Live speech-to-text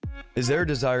Is there a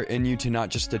desire in you to not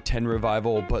just attend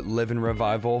revival, but live in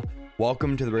revival?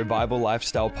 Welcome to the Revival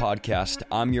Lifestyle Podcast.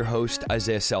 I'm your host,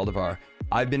 Isaiah Saldivar.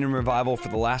 I've been in revival for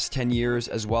the last 10 years,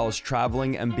 as well as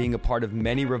traveling and being a part of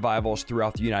many revivals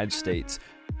throughout the United States.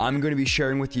 I'm going to be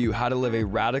sharing with you how to live a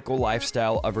radical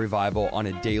lifestyle of revival on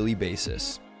a daily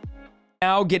basis.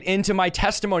 Now get into my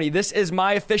testimony. This is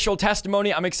my official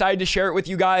testimony. I'm excited to share it with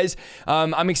you guys.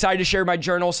 I'm excited to share my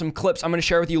journal, some clips I'm going to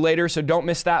share with you later, so don't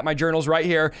miss that. My journal's right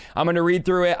here. I'm going to read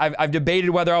through it. I've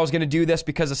debated whether I was going to do this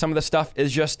because of some of the stuff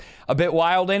is just a bit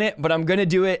wild in it, but I'm going to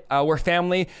do it. We're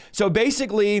family. So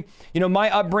basically, my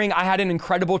upbringing, I had an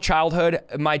incredible childhood.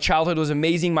 My childhood was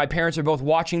amazing. My parents are both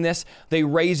watching this. They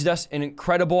raised us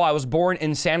incredible. I was born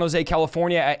in San Jose,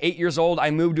 California at 8 years old.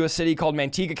 I moved to a city called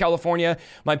Manteca, California.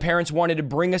 My parents wanted to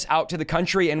bring us out to the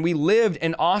country, and we lived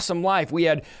an awesome life. We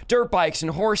had dirt bikes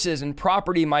and horses and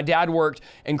property. My dad worked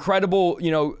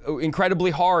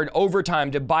incredibly hard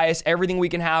overtime to buy us everything we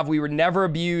can have. We were never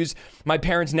abused. My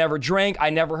parents never drank. I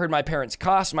never heard my parents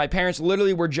cuss. My parents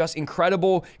literally were just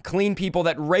incredible, clean people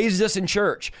that raised us in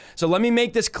church. So let me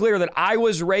make this clear that I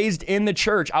was raised in the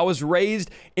church. I was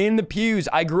raised in the pews.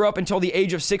 I grew up until the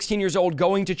age of 16 years old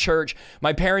going to church.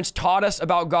 My parents taught us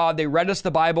about God. They read us the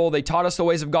Bible. They taught us the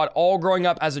ways of God all growing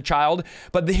up as a child.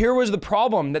 But here was the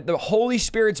problem, that the Holy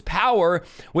Spirit's power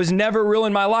was never real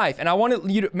in my life. And I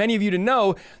wanted many of you to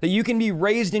know that you can be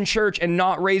raised in church and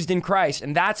not raised in Christ.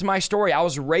 And that's my story. I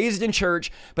was raised in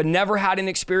church, but never had an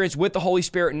experience with the Holy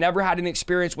Spirit, never had an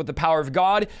experience with the power of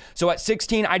God. So at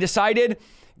 16, I decided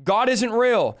God isn't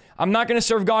real. I'm not going to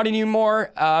serve God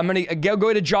anymore. I'm going to go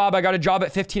get a job. I got a job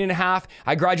at 15 and a half.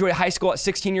 I graduated high school at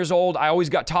 16 years old. I always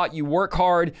got taught you work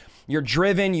hard, you're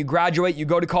driven, you graduate, you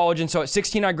go to college. And so at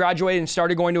 16, I graduated and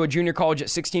started going to a junior college at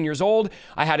 16 years old.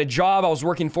 I had a job. I was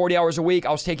working 40 hours a week.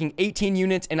 I was taking 18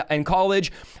 units in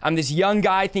college. I'm this young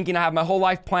guy thinking I have my whole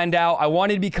life planned out. I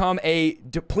wanted to become a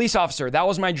police officer. That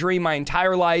was my dream my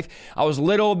entire life. I was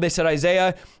little. They said,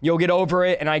 Isaiah, you'll get over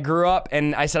it. And I grew up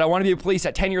and I said, I want to be a police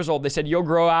at 10 years old. They said, you'll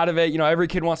grow out of it. Every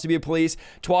kid wants to be a police.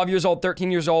 12 years old,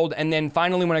 13 years old. And then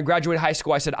finally, when I graduated high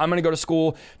school, I said, I'm going to go to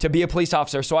school to be a police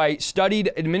officer. So I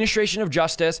studied administration of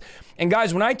justice. And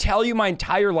guys, when I tell you my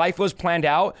entire life was planned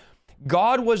out,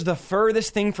 God was the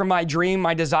furthest thing from my dream,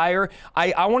 my desire.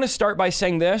 I want to start by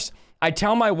saying this. I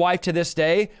tell my wife to this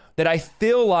day that I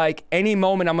feel like any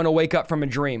moment I'm going to wake up from a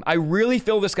dream. I really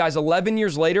feel this, guys. 11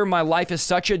 years later, my life is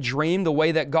such a dream, the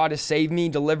way that God has saved me,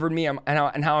 delivered me, and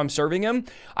how I'm serving him.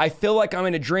 I feel like I'm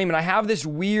in a dream, and I have this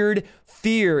weird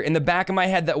fear in the back of my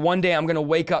head that one day I'm going to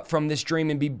wake up from this dream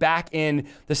and be back in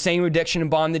the same addiction and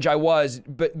bondage I was.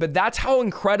 But that's how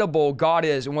incredible God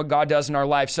is and what God does in our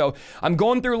life. So I'm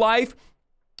going through life.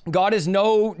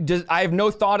 I have no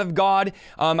thought of God.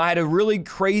 I had a really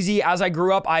crazy, as I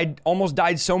grew up, I almost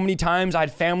died so many times. I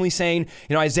had family saying,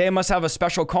 Isaiah must have a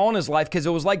special call in his life, because it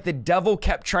was like the devil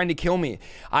kept trying to kill me.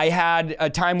 I had a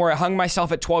time where I hung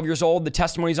myself at 12 years old. The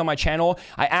testimony's on my channel.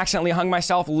 I accidentally hung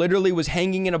myself, literally was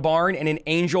hanging in a barn, and an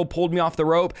angel pulled me off the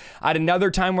rope. I had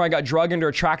another time where I got drugged under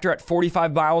a tractor at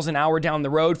 45 miles an hour down the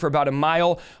road for about a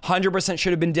mile. 100%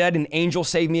 should have been dead. An angel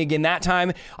saved me again that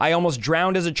time. I almost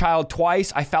drowned as a child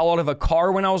twice. I fell out of a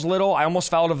car when I was little. I almost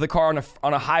fell out of the car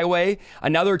on a highway.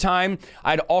 Another time, I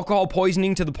had alcohol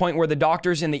poisoning to the point where the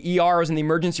doctors in the ERs in the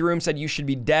emergency room said, you should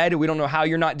be dead. We don't know how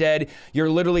you're not dead. You're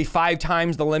literally 5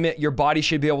 times the limit your body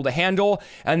should be able to handle.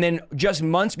 And then just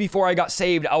months before I got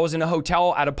saved, I was in a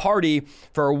hotel at a party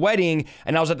for a wedding,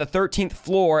 and I was at the 13th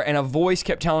floor, and a voice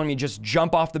kept telling me, just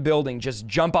jump off the building, just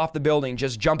jump off the building,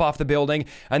 just jump off the building.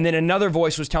 And then another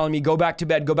voice was telling me, go back to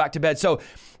bed, go back to bed. So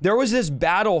there was this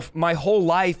battle my whole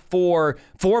life for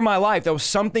my life. There was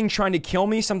something trying to kill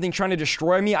me, something trying to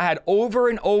destroy me. I had over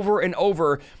and over and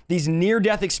over these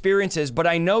near-death experiences, but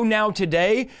I know now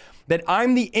today that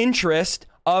I'm the interest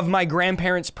of my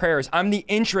grandparents' prayers. I'm the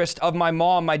interest of my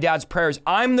mom, my dad's prayers.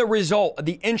 I'm the result of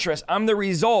the interest. I'm the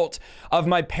result of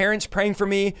my parents praying for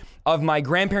me, of my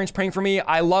grandparents praying for me.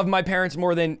 I love my parents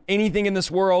more than anything in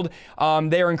this world.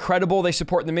 They are incredible. They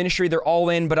support the ministry. They're all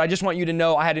in. But I just want you to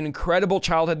know I had an incredible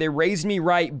childhood. They raised me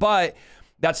right, but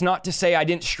that's not to say I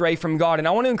didn't stray from God. And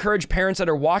I want to encourage parents that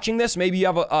are watching this. Maybe you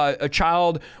have a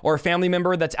child or a family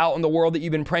member that's out in the world that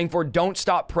you've been praying for. Don't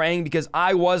stop praying, because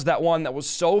I was that one that was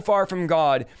so far from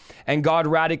God, and God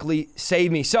radically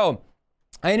saved me. So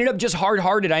I ended up just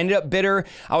hard-hearted. I ended up bitter.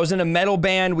 I was in a metal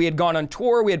band. We had gone on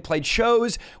tour. We had played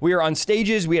shows. We were on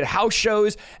stages. We had house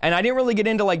shows. And I didn't really get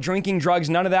into like drinking, drugs,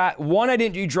 none of that. One, I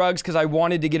didn't do drugs because I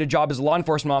wanted to get a job as a law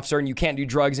enforcement officer, and you can't do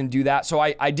drugs and do that. So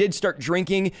I did start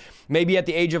drinking maybe at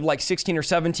the age of like 16 or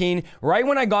 17. Right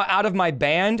when I got out of my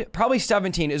band, probably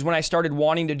 17 is when I started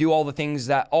wanting to do all the things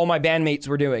that all my bandmates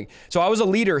were doing. So I was a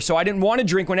leader. So I didn't want to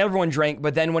drink when everyone drank.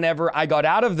 But then whenever I got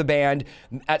out of the band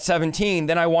at 17,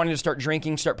 then I wanted to start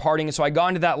drinking, start partying. And so I got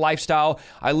into that lifestyle.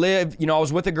 I lived, I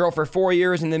was with a girl for 4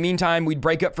 years. In the meantime, we'd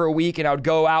break up for a week and I would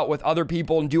go out with other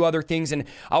people and do other things. And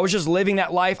I was just living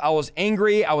that life. I was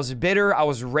angry. I was bitter. I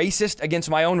was racist against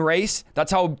my own race.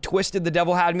 That's how twisted the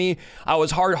devil had me. I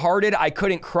was hard-hearted. I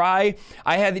couldn't cry.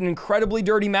 I had an incredibly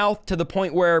dirty mouth to the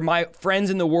point where my friends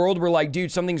in the world were like,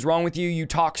 dude, something's wrong with you. You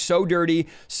talk so dirty,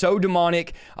 so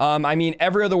demonic.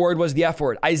 Every other word was the F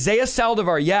word. Isaiah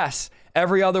Saldivar, yes.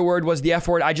 Every other word was the F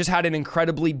word. I just had an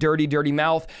incredibly dirty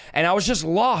mouth. And I was just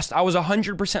lost. I was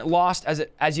 100% lost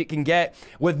as you can get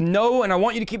with no, and I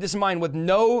want you to keep this in mind, with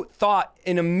no thought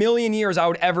in a million years I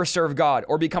would ever serve God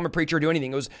or become a preacher or do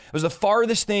anything. It was the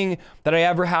farthest thing that I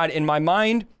ever had in my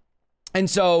mind. And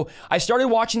so I started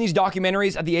watching these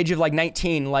documentaries at the age of like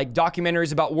 19, like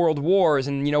documentaries about world wars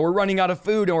and, we're running out of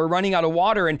food and we're running out of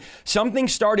water. And something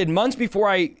started months before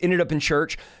I ended up in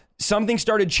church. Something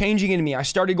started changing in me. I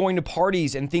started going to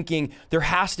parties and thinking there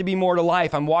has to be more to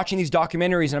life. I'm watching these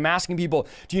documentaries and I'm asking people,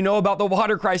 do you know about the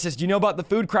water crisis? Do you know about the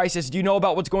food crisis? Do you know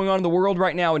about what's going on in the world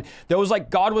right now? And there was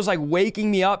like, God was like waking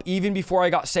me up even before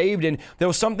I got saved. And there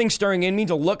was something stirring in me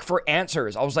to look for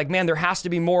answers. I was like, man, there has to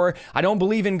be more. I don't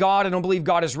believe in God. I don't believe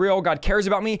God is real. God cares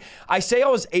about me. I say I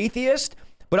was atheist,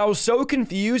 but I was so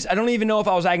confused. I don't even know if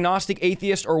I was agnostic,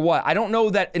 atheist, or what. I don't know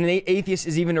that an atheist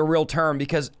is even a real term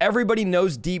because everybody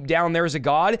knows deep down there's a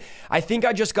God. I think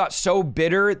I just got so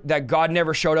bitter that God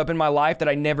never showed up in my life, that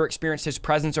I never experienced his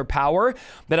presence or power,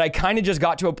 that I kind of just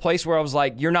got to a place where I was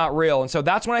like, you're not real. And so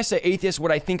that's when I say atheist,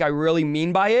 what I think I really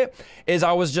mean by it is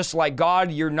I was just like,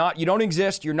 God, you don't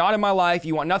exist. You're not in my life.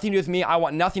 You want nothing to do with me. I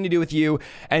want nothing to do with you.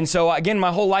 And so again,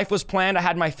 my whole life was planned. I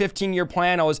had my 15-year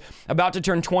plan. I was about to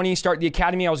turn 20, start the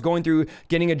academy. I was going through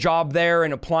getting a job there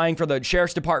and applying for the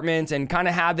sheriff's department and kind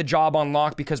of had the job on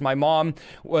lock because my mom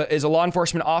is a law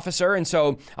enforcement officer. And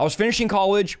so I was finishing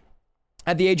college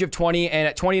at the age of 20, and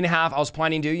at 20 and a half, I was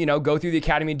planning to, go through the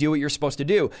academy, do what you're supposed to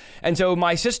do. And so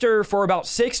my sister for about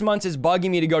 6 months is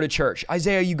bugging me to go to church.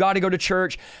 Isaiah, you got to go to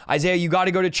church. Isaiah, you got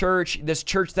to go to church. This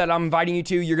church that I'm inviting you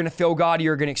to, you're going to feel God.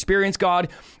 You're going to experience God.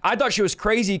 I thought she was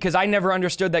crazy because I never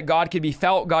understood that God could be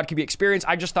felt, God could be experienced.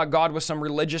 I just thought God was some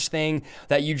religious thing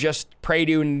that you just pray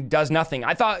to and does nothing.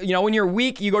 I thought, when you're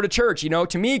weak, you go to church.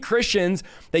 To me, Christians,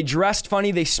 they dressed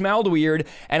funny, they smelled weird,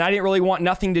 and I didn't really want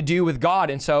nothing to do with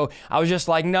God. And so I was just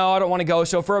like, no, I don't want to go.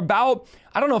 So for about,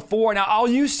 4, now I'll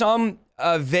use some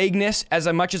vagueness as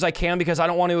much as I can because I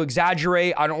don't want to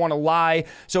exaggerate. I don't want to lie.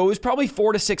 So it was probably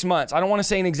 4 to 6 months. I don't want to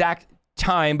say an exact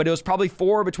time, but it was probably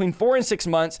between 4 and 6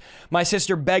 months. My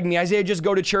sister begged me, Isaiah, just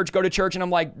go to church. And I'm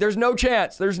like, there's no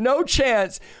chance.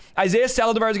 Isaiah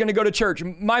Saldivar is going to go to church.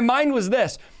 My mind was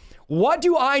this. What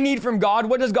do I need from God?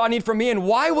 What does God need from me? And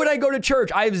why would I go to church?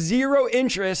 I have zero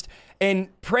interest in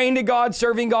praying to God,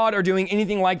 serving God, or doing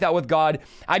anything like that with God.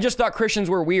 I just thought Christians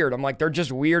were weird. I'm like, they're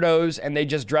just weirdos and they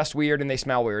just dress weird and they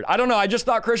smell weird. I don't know. I just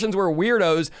thought Christians were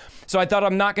weirdos. So I thought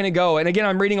I'm not going to go. And again,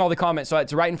 I'm reading all the comments. So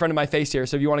it's right in front of my face here.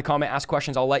 So if you want to comment, ask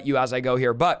questions, I'll let you as I go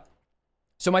here.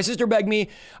 So my sister begged me.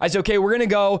 I said, okay, we're going to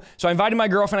go. So I invited my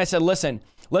girlfriend. I said, listen,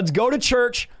 let's go to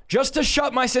church just to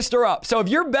shut my sister up. So if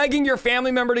you're begging your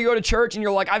family member to go to church and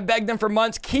you're like, I've begged them for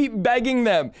months, keep begging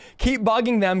them, keep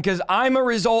bugging them because I'm a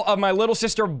result of my little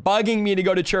sister bugging me to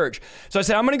go to church. So I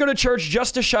said, I'm going to go to church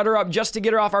just to shut her up, just to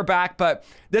get her off our back. But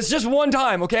this is just one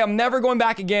time, okay? I'm never going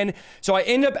back again. So I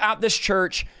end up at this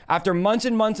church after months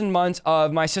and months and months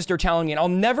of my sister telling me, and I'll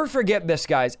never forget this,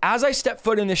 guys. As I step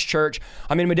foot in this church,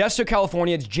 I'm in Modesto,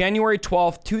 California. It's January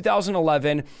 12th,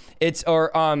 2011.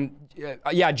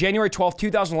 January 12th,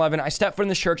 2011. I stepped foot in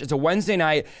this church. It's a Wednesday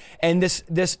night. And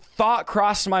this thought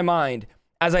crossed my mind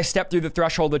as I stepped through the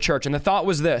threshold of the church. And the thought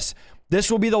was this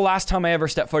will be the last time I ever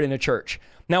step foot in a church.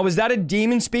 Now, was that a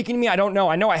demon speaking to me? I don't know.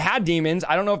 I know I had demons.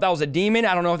 I don't know if that was a demon.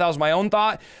 I don't know if that was my own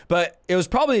thought, but it was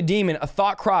probably a demon, a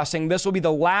thought crossing. This will be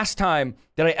the last time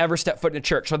that I ever step foot in a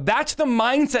church. So that's the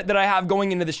mindset that I have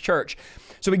going into this church.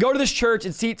 So we go to this church.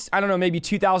 It seats, maybe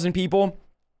 2,000 people.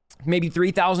 Maybe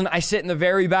 3,000. I sit in the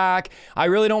very back. I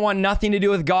really don't want nothing to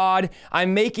do with God.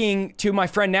 I'm making, to my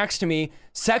friend next to me,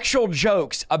 sexual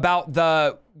jokes about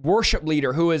the worship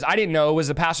leader who I didn't know was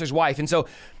the pastor's wife. And so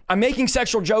I'm making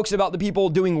sexual jokes about the people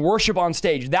doing worship on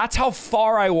stage. That's how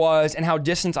far I was and how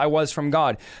distant I was from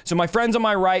God. So my friend's on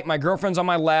my right, my girlfriend's on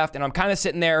my left, and I'm kind of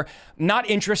sitting there, not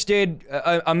interested.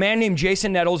 A man named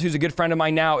Jason Nettles, who's a good friend of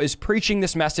mine now, is preaching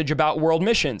this message about world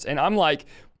missions. And I'm like,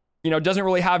 doesn't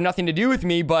really have nothing to do with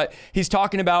me, but he's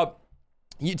talking about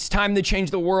it's time to change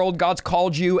the world. God's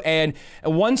called you. And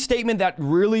one statement that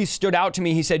really stood out to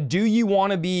me, he said, do you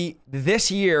want to be this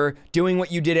year doing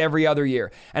what you did every other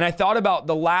year? And I thought about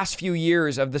the last few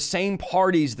years of the same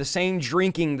parties, the same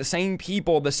drinking, the same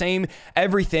people, the same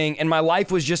everything. And my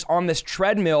life was just on this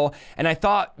treadmill. And I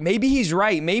thought, maybe he's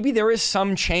right. Maybe there is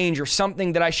some change or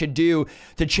something that I should do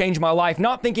to change my life,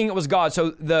 not thinking it was God.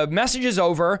 So the message is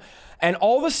over. And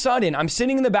all of a sudden, I'm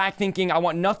sitting in the back thinking, I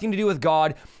want nothing to do with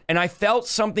God. And I felt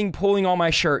something pulling on my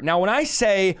shirt. Now, when I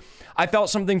say I felt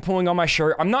something pulling on my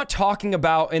shirt, I'm not talking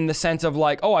about in the sense of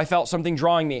like, oh, I felt something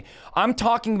drawing me. I'm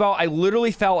talking about I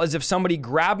literally felt as if somebody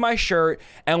grabbed my shirt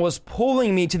and was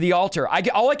pulling me to the altar.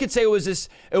 All I could say was this,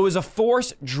 it was a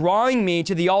force drawing me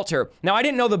to the altar. Now, I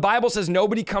didn't know the Bible says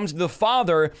nobody comes to the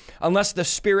Father unless the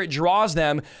Spirit draws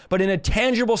them. But in a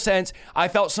tangible sense, I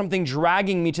felt something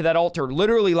dragging me to that altar.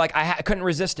 Literally, like I couldn't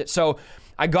resist it. So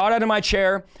I got out of my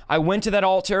chair, I went to that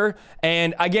altar,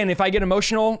 and again, if I get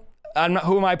emotional,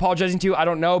 who am I apologizing to? I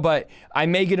don't know, but I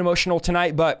may get emotional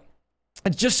tonight, but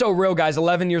it's just so real, guys.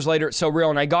 11 years later, it's so real.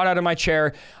 And I got out of my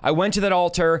chair, I went to that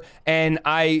altar, and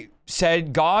I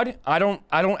said, God, I don't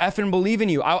effing believe in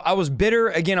you. I was bitter.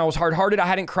 Again, I was hard-hearted. I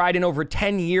hadn't cried in over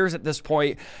 10 years at this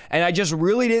point, and I just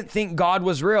really didn't think God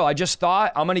was real. I just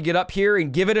thought, I'm going to get up here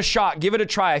and give it a shot, give it a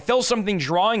try. I feel something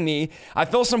drawing me. I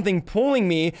feel something pulling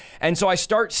me, and so I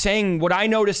start saying what I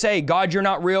know to say, God, you're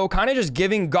not real, kind of just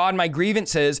giving God my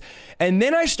grievances. And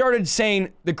then I started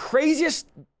saying the craziest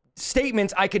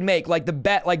statements I could make, like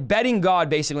betting God,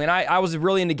 basically. And I was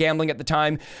really into gambling at the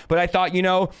time, but I thought,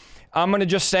 I'm going to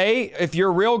just say, if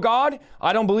you're real, God,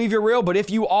 I don't believe you're real, but if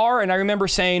you are, and I remember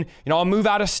saying, I'll move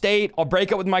out of state, I'll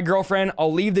break up with my girlfriend,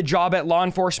 I'll leave the job at law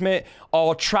enforcement,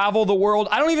 I'll travel the world.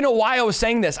 I don't even know why I was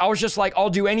saying this. I was just like, I'll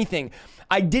do anything.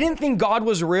 I didn't think God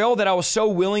was real, that I was so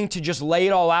willing to just lay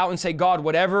it all out and say, God,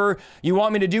 whatever you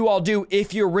want me to do, I'll do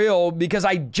if you're real, because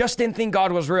I just didn't think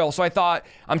God was real. So I thought,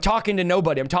 I'm talking to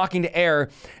nobody, I'm talking to air.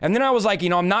 And then I was like,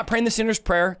 I'm not praying the sinner's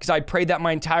prayer, because I prayed that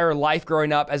my entire life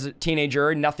growing up as a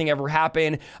teenager. Nothing ever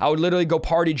happened. I would literally go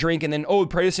party, drink, and then,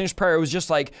 pray the sinner's prayer. It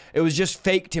was just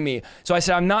fake to me. So I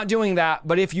said, I'm not doing that,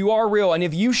 but if you are real, and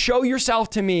if you show yourself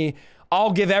to me,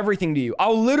 I'll give everything to you.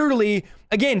 I'll literally,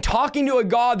 again, talking to a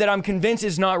God that I'm convinced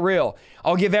is not real.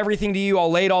 I'll give everything to you. I'll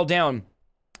lay it all down.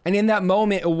 And in that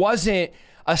moment, it wasn't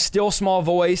a still small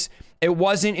voice. It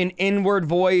wasn't an inward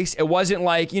voice. It wasn't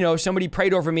like, somebody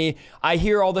prayed over me. I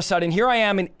hear all of a sudden, here I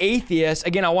am, an atheist.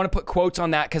 Again, I want to put quotes on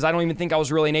that because I don't even think I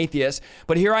was really an atheist.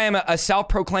 But here I am, a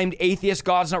self-proclaimed atheist.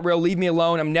 God's not real. Leave me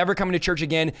alone. I'm never coming to church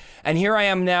again. And here I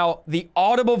am now. The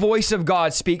audible voice of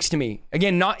God speaks to me.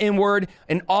 Again, not inward.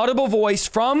 An audible voice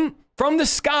from the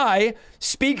sky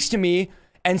speaks to me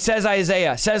and says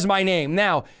Isaiah, says my name.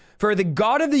 Now, for the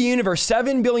God of the universe,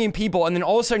 7 billion people, and then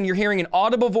all of a sudden you're hearing an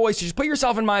audible voice. Just put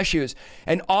yourself in my shoes.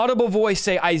 An audible voice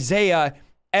say Isaiah,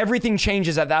 everything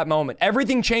changes at that moment.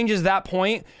 Everything changes at that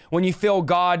point when you feel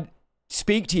God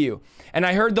speak to you. And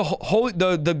I heard the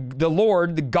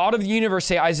Lord, the God of the universe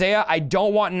say, Isaiah, I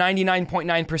don't want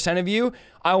 99.9% of you.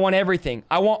 I want everything.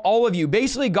 I want all of you.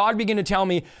 Basically, God began to tell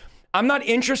me, I'm not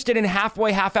interested in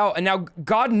halfway, half out. And now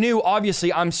God knew,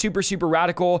 obviously, I'm super, super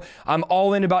radical. I'm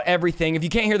all in about everything. If you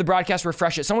can't hear the broadcast,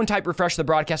 refresh it. Someone type refresh the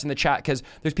broadcast in the chat because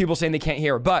there's people saying they can't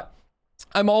hear. But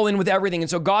I'm all in with everything. And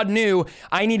so God knew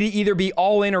I needed to either be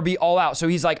all in or be all out. So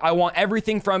he's like, I want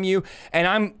everything from you. And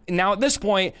I'm now at this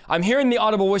point, I'm hearing the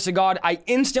audible voice of God. I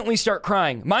instantly start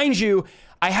crying. Mind you,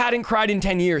 I hadn't cried in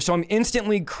 10 years, so I'm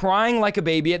instantly crying like a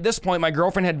baby. At this point, my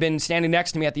girlfriend had been standing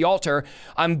next to me at the altar.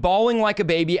 I'm bawling like a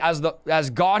baby as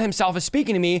God himself is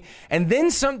speaking to me. And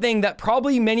then something that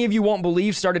probably many of you won't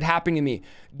believe started happening to me.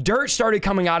 Dirt started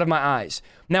coming out of my eyes.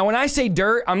 Now, when I say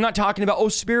dirt, I'm not talking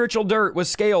about, spiritual dirt with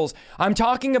scales. I'm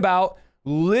talking about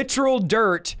literal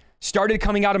dirt started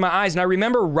coming out of my eyes. And I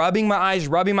remember rubbing my eyes,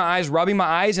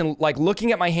 and like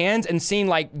looking at my hands and seeing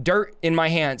like dirt in my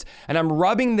hands. And I'm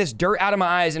rubbing this dirt out of my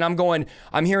eyes and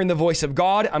I'm hearing the voice of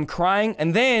God. I'm crying.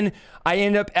 And then I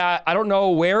end up at, I don't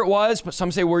know where it was, but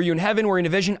some say, were you in heaven? Were you in a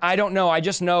vision? I don't know. I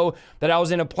just know that I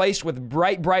was in a place with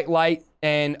bright, bright light.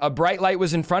 and a bright light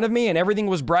was in front of me and everything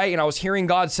was bright. And I was hearing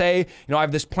God say, I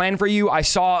have this plan for you. I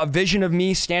saw a vision of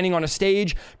me standing on a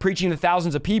stage preaching to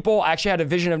thousands of people. I actually had a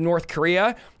vision of North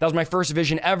Korea. That was my first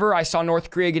vision ever. I saw North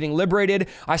Korea getting liberated.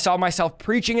 I saw myself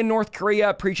preaching in North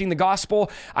Korea, preaching the gospel.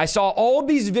 I saw all of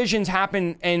these visions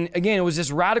happen. And again, it was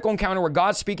this radical encounter where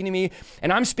God's speaking to me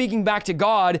and I'm speaking back to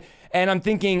God. And I'm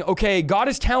thinking, okay, God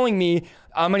is telling me,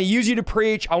 I'm going to use you to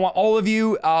preach. I want all of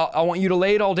you. I want you to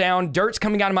lay it all down. Dirt's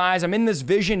coming out of my eyes. I'm in this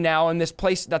vision now in this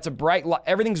place that's a bright light.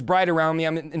 Everything's bright around me.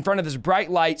 I'm in front of this bright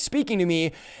light speaking to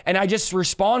me. And I just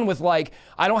respond with like,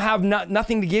 I don't have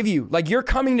nothing to give you. Like you're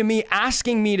coming to me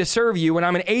asking me to serve you when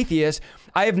I'm an atheist.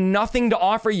 I have nothing to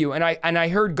offer you. And I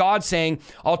heard God saying,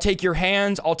 I'll take your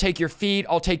hands. I'll take your feet.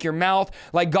 I'll take your mouth.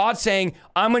 Like God saying,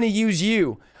 I'm going to use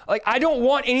you. Like, I don't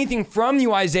want anything from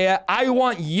you, Isaiah. I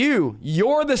want you.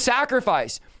 You're the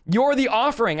sacrifice. You're the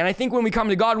offering. And I think when we come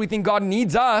to God, we think God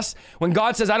needs us. When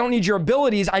God says, I don't need your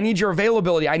abilities, I need your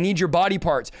availability. I need your body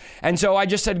parts. And so I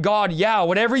just said, God, yeah,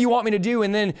 whatever you want me to do.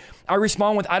 And then I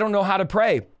respond with, I don't know how to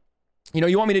pray.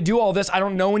 You want me to do all this? I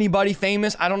don't know anybody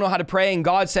famous. I don't know how to pray. And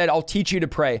God said, I'll teach you to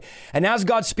pray. And as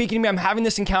God's speaking to me, I'm having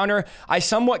this encounter. I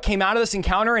somewhat came out of this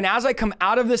encounter. And as I come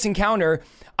out of this encounter,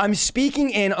 I'm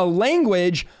speaking in a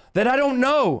language that I don't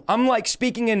know. I'm like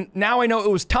speaking in, now I know it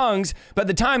was tongues, but at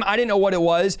the time I didn't know what it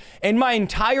was. In my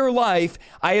entire life,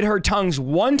 I had heard tongues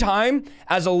one time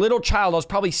as a little child. I was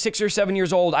probably 6 or 7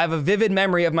 years old. I have a vivid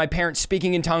memory of my parents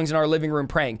speaking in tongues in our living room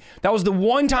praying. That was the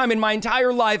one time in my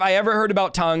entire life I ever heard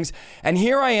about tongues. And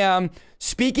here I am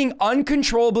speaking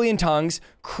uncontrollably in tongues,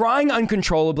 crying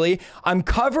uncontrollably. I'm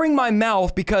covering my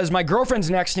mouth because my girlfriend's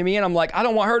next to me and I'm like, I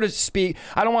don't want her to speak.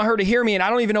 I don't want her to hear me. And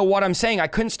I don't even know what I'm saying. I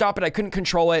couldn't stop it. I couldn't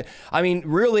control it. I mean,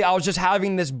 really, I was just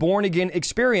having this born again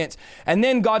experience. And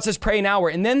then God says, pray an hour.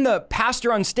 And then the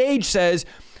pastor on stage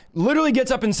literally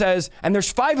gets up and says, and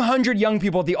there's 500 young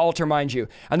people at the altar, mind you.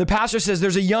 And the pastor says,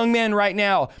 there's a young man right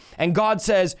now. And God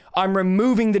says, I'm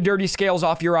removing the dirty scales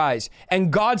off your eyes.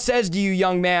 And God says to you,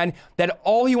 young man, that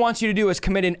all he wants you to do is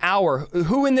commit an hour.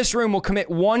 Who in this room will commit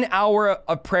 1 hour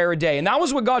of prayer a day? And that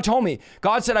was what God told me.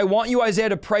 God said, I want you, Isaiah,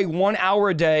 to pray 1 hour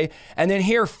a day. And then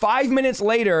here, 5 minutes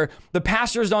later, the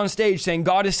pastor's on stage saying,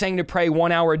 God is saying to pray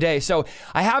 1 hour a day. So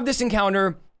I have this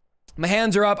encounter. My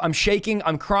hands are up. I'm shaking.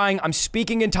 I'm crying. I'm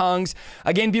speaking in tongues.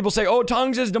 Again, people say, oh,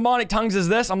 tongues is demonic. Tongues is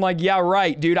this. I'm like, yeah,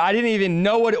 right, dude. I didn't even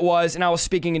know what it was. And I was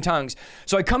speaking in tongues.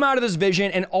 So I come out of this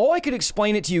vision and all I could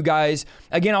explain it to you guys.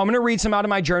 Again, I'm going to read some out of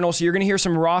my journal. So you're going to hear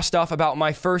some raw stuff about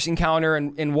my first encounter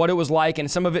and what it was like. And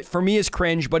some of it for me is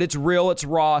cringe, but it's real. It's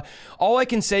raw. All I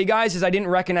can say, guys, is I didn't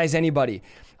recognize anybody.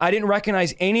 I didn't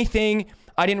recognize anything.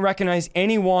 I didn't recognize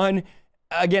anyone.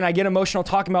 Again, I get emotional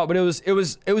talking about, but I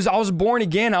was born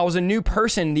again. I was a new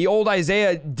person. The old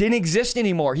Isaiah didn't exist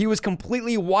anymore. He was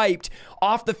completely wiped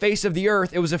off the face of the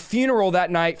earth. It was a funeral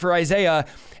that night for Isaiah,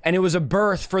 and it was a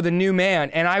birth for the new man.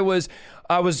 And I was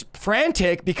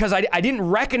frantic because I didn't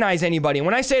recognize anybody. And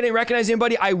when I say I didn't recognize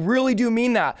anybody, I really do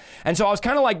mean that. And so I was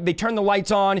kind of like, they turned the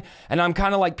lights on and I'm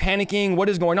kind of like panicking, what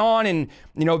is going on? And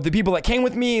the people that came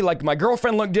with me, like my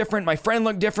girlfriend looked different, my friend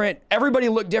looked different, everybody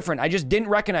looked different. I just didn't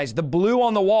recognize. The blue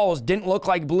on the walls didn't look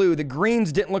like blue. The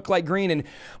greens didn't look like green. And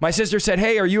my sister said,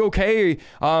 hey, are you okay?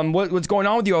 What's going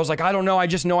on with you? I was like, I don't know. I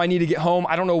just know I need to get home.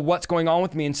 I don't know what's going on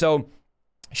with me. And so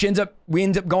we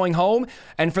end up going home,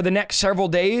 and for the next several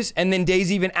days, and then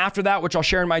days even after that, which I'll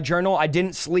share in my journal, I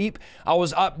didn't sleep. I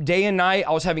was up day and night.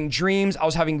 I was having dreams. I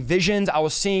was having visions. I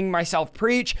was seeing myself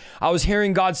preach. I was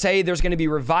hearing God say there's going to be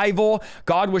revival.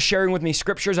 God was sharing with me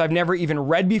scriptures I've never even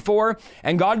read before,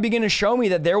 and God began to show me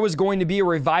that there was going to be a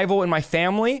revival in my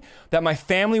family, that my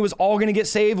family was all going to get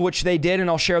saved, which they did, and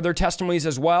I'll share their testimonies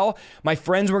as well. My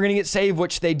friends were going to get saved,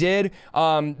 which they did.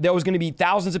 There was going to be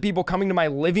thousands of people coming to my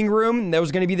living room. There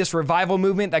was going to be this revival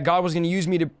movement that God was going to use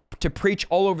me to preach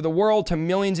all over the world to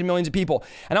millions and millions of people.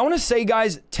 And I want to say,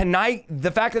 guys, tonight, the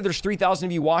fact that there's 3,000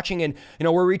 of you watching and,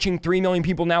 we're reaching 3 million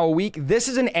people now a week, this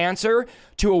is an answer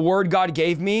to a word God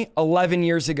gave me 11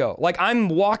 years ago. Like I'm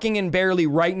walking in barely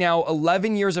right now,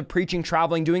 11 years of preaching,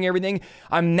 traveling, doing everything.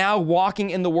 I'm now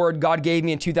walking in the word God gave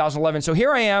me in 2011. So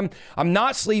here I am. I'm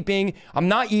not sleeping. I'm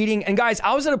not eating. And guys,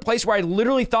 I was at a place where I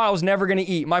literally thought I was never going to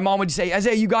eat. My mom would say,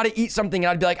 Isaiah, you got to eat something.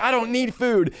 And I'd be like, I don't need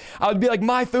food. I would be like,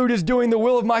 my food is doing the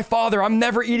will of my Father. I'm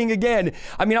never eating again.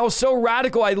 I mean, I was so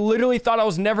radical. I literally thought I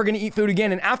was never going to eat food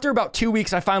again. And after about 2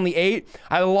 weeks, I finally ate.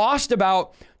 I lost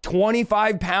about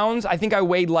 25 pounds. I think I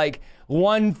weighed like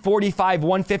 145,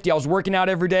 150. I was working out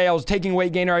every day. I was taking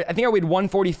weight gainer. I think I weighed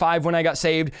 145 when I got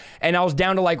saved. And I was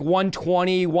down to like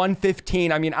 120,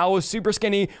 115. I mean, I was super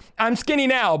skinny. I'm skinny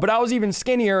now, but I was even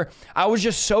skinnier. I was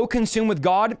just so consumed with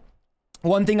God.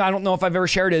 one thing I don't know if I've ever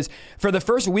shared is for the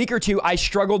first week or two, I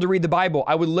struggled to read the Bible.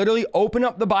 I would literally open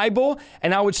up the Bible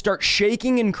and I would start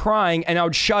shaking and crying and I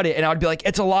would shut it and I would be like,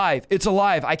 it's alive. It's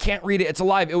alive. I can't read it. It's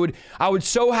alive. I would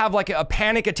so have like a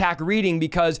panic attack reading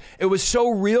because it was so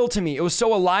real to me. It was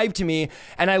so alive to me.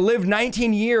 And I lived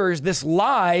 19 years, this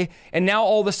lie. And now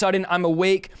all of a sudden I'm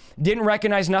awake, didn't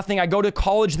recognize nothing. I go to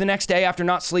college the next day after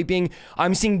not sleeping.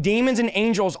 I'm seeing demons and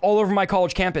angels all over my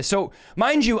college campus. So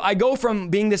mind you, I go from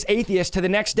being this atheist to the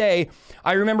next day.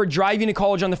 I remember driving to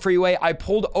college on the freeway. I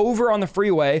pulled over on the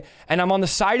freeway and I'm on the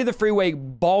side of the freeway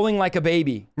bawling like a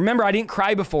baby. Remember, I didn't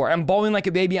cry before. I'm bawling like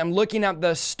a baby. I'm looking at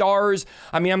the stars.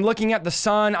 I'm looking at the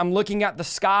sun. I'm looking at the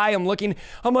sky. I'm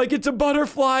like, it's a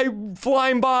butterfly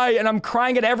flying by, and I'm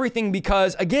crying at everything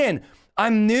because, again,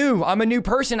 I'm new. I'm a new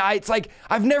person. It's like,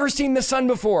 I've never seen the sun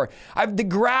before. The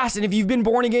grass, and if you've been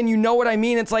born again, you know what I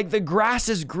mean. It's like the grass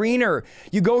is greener.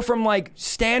 You go from like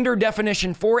standard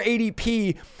definition,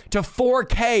 480p to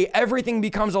 4K. Everything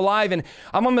becomes alive. And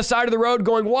I'm on the side of the road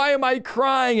going, why am I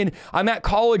crying? And I'm at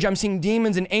college. I'm seeing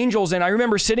demons and angels. And I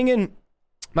remember sitting in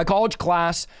my college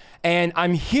class and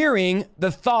I'm hearing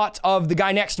the thoughts of the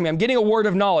guy next to me. I'm getting a word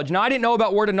of knowledge. Now, I didn't know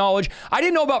about word of knowledge. I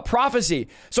didn't know about prophecy.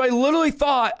 So I literally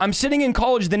thought I'm sitting in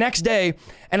college the next day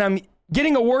and I'm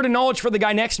getting a word of knowledge for the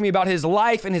guy next to me about his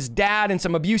life and his dad and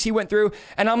some abuse he went through.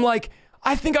 And I'm like,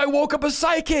 I think I woke up a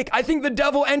psychic. I think the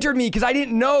devil entered me because I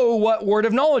didn't know what word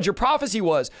of knowledge or prophecy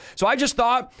was. So I just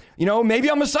thought,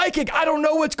 maybe I'm a psychic. I don't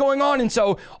know what's going on. And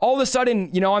so all of a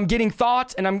sudden, I'm getting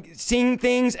thoughts and I'm seeing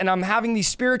things and I'm having these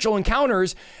spiritual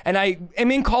encounters. And I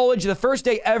am in college. The first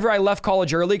day ever, I left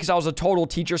college early because I was a total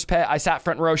teacher's pet. I sat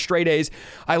front row straight A's.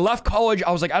 I left college.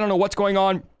 I was like, I don't know what's going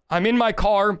on. I'm in my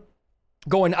car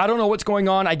going, I don't know what's going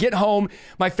on. I get home.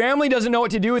 My family doesn't know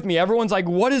what to do with me. Everyone's like,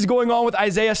 what is going on with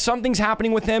Isaiah? Something's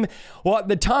happening with him. Well, at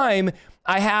the time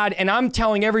I had, and I'm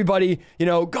telling everybody,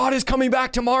 God is coming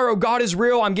back tomorrow. God is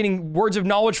real. I'm getting words of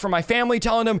knowledge from my family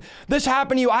telling them this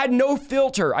happened to you. I had no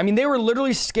filter. They were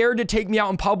literally scared to take me out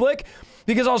in public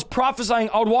because I was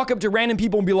prophesying. I would walk up to random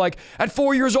people and be like, at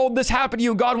 4 years old, this happened to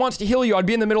you. God wants to heal you. I'd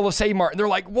be in the middle of Save Mart. And they're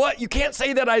like, what? You can't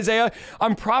say that, Isaiah.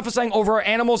 I'm prophesying over our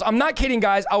animals. I'm not kidding,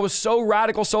 guys. I was so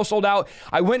radical, so sold out.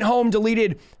 I went home,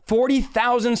 deleted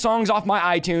 40,000 songs off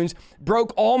my iTunes,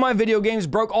 broke all my video games,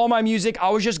 broke all my music. I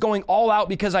was just going all out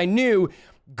because I knew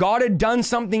God had done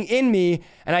something in me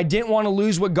and I didn't want to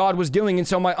lose what God was doing. And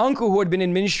so my uncle, who had been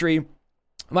in ministry,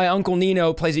 my uncle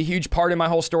Nino, plays a huge part in my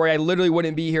whole story. I literally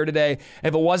wouldn't be here today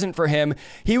if it wasn't for him.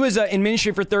 He was in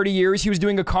ministry for 30 years. He was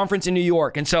doing a conference in New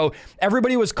York. And so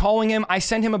everybody was calling him. I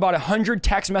sent him about 100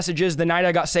 text messages the night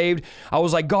I got saved. I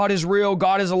was like, God is real.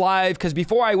 God is alive. Because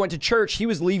before I went to church, he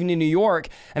was leaving in New York.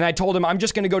 And I told him, I'm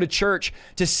just going to go to church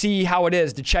to see how it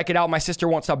is, to check it out. My sister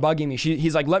won't stop bugging me.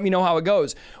 He's like, let me know how it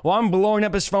goes. Well, I'm blowing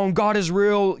up his phone. God is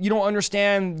real. You don't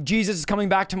understand. Jesus is coming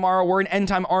back tomorrow. We're an end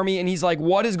time army. And he's like,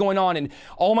 what is going on? And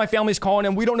all my family's calling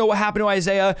him. We don't know what happened to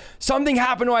Isaiah. Something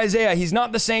happened to Isaiah. He's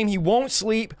not the same. He won't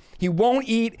sleep. He won't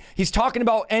eat. He's talking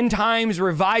about end times,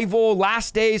 revival,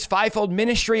 last days, fivefold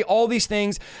ministry, all these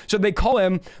things. So they call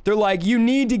him. They're like, you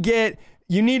need to get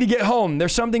home.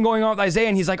 There's something going on with Isaiah.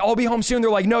 And he's like, I'll be home soon. They're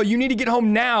like, no, you need to get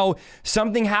home now.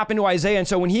 Something happened to Isaiah. And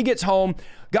so when he gets home,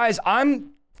 guys,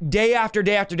 I'm day after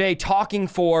day after day talking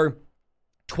for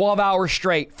 12 hours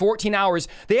straight, 14 hours.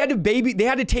 They had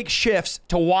to take shifts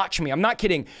to watch me. I'm not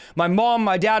kidding. My mom,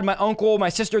 my dad, my uncle, my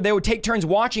sister, they would take turns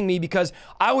watching me because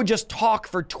I would just talk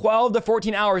for 12 to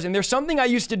 14 hours. And there's something I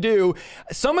used to do.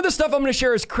 Some of the stuff I'm going to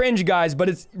share is cringe, guys,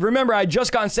 but remember, I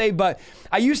just gotten saved, but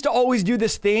I used to always do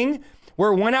this thing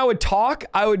where when I would talk,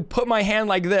 I would put my hand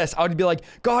like this. I would be like,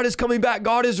 God is coming back.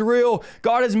 God is real.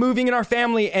 God is moving in our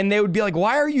family. And they would be like,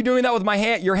 why are you doing that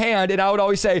with your hand? And I would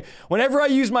always say, whenever I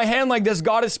use my hand like this,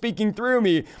 God is speaking through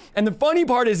me. And the funny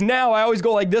part is now I always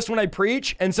go like this when I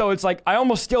preach. And so it's like, I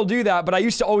almost still do that, but I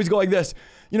used to always go like this.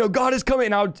 God is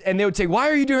coming. And they would say, why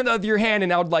are you doing that with your hand?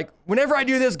 And I would like, whenever I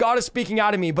do this, God is speaking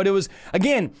out of me. But it was,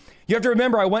 again, you have to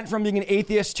remember, I went from being an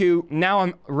atheist to now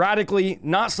I'm radically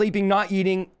not sleeping, not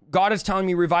eating. God is telling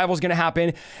me revival is going to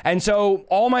happen. And so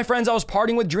all my friends I was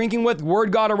partying with, drinking with, word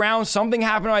got around, something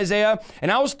happened to Isaiah. And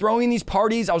I was throwing these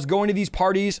parties. I was going to these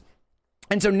parties.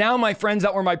 And so now my friends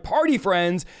that were my party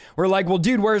friends were like, well,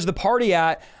 dude, where's the party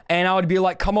at? and I would be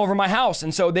like, come over my house.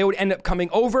 And so they would end up coming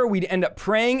over, we'd end up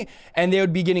praying, and they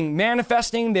would be getting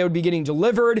manifesting, they would be getting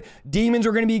delivered, demons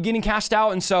were going to be getting cast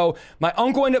out. And so my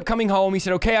uncle ended up coming home. He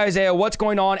said, okay, Isaiah, what's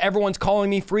going on? Everyone's calling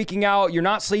me, freaking out. You're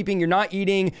not sleeping, you're not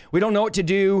eating. We don't know what to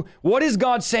do. What is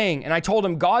God saying? And I told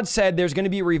him, God said there's going to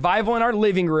be a revival in our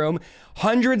living room.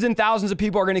 Hundreds and thousands of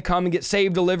people are going to come and get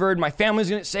saved, delivered. My family's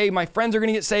going to get saved. My friends are going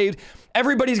to get saved.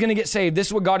 Everybody's going to get saved. This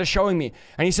is what God is showing me.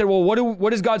 And he said, well,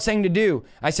 what is God saying to do?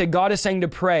 I said, God is saying to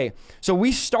pray. So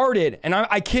we started, and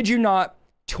I kid you not,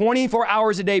 24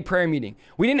 hours a day prayer meeting.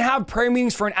 We didn't have prayer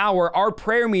meetings for an hour. Our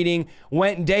prayer meeting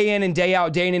went day in and day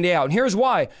out, day in and day out. And here's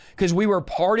why. Because we were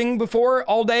partying before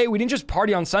all day. We didn't just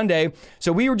party on Sunday.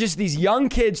 So we were just these young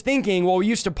kids thinking, well, we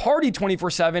used to party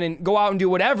 24/7 and go out and do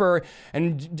whatever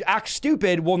and act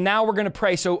stupid. Well, now we're going to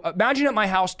pray. So imagine at my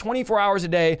house, 24 hours a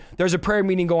day, there's a prayer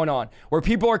meeting going on where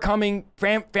people are coming,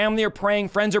 family are praying,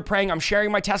 friends are praying. I'm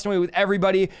sharing my testimony with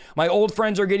everybody. My old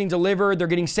friends are getting delivered. They're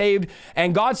getting saved.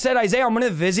 And God said, Isaiah, I'm going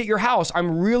to visit your house.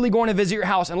 I'm really going to visit your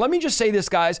house. And let me just say this,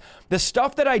 guys, the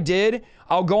stuff that I did,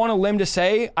 I'll go on a limb to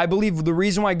say, I believe the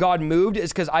reason why God moved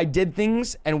is because I did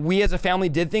things and we as a family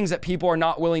did things that people are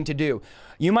not willing to do.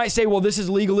 You might say, well, this is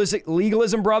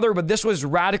legalism, brother, but this was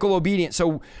radical obedience.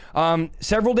 So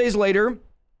several days later,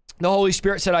 the Holy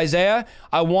Spirit said, Isaiah,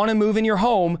 I want to move in your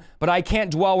home, but I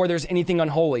can't dwell where there's anything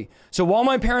unholy. So while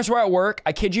my parents were at work,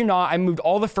 I kid you not, I moved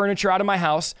all the furniture out of my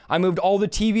house. I moved all the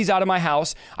TVs out of my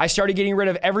house. I started getting rid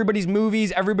of everybody's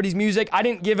movies, everybody's music. I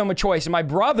didn't give him a choice. And my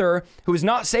brother, who was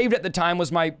not saved at the time,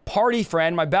 was my party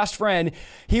friend, my best friend.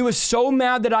 He was so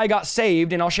mad that I got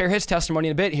saved, and I'll share his testimony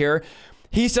in a bit here.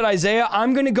 He said, Isaiah,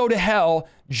 I'm going to go to hell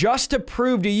just to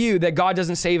prove to you that God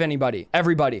doesn't save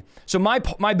everybody. So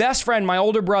my best friend, my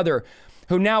older brother,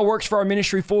 who now works for our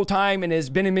ministry full time and has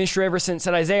been in ministry ever since,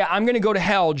 said, Isaiah, I'm going to go to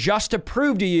hell just to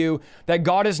prove to you that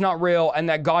God is not real and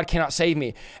that God cannot save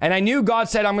me. And I knew God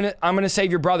said, I'm going to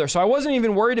save your brother. So I wasn't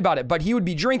even worried about it, but he would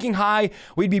be drinking high.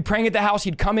 We'd be praying at the house.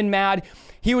 He'd come in mad.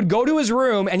 He would go to his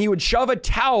room and he would shove a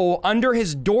towel under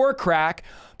his door crack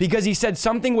because he said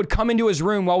something would come into his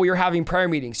room while we were having prayer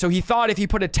meetings. So he thought if he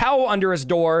put a towel under his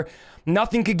door,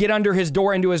 nothing could get under his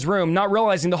door into his room, not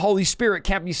realizing the Holy Spirit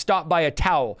can't be stopped by a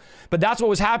towel. But that's what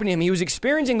was happening to him. He was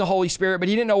experiencing the Holy Spirit, but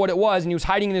he didn't know what it was, and he was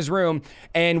hiding in his room.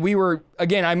 And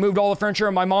I moved all the furniture,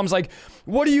 and my mom's like,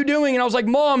 what are you doing? And I was like,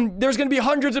 Mom, there's going to be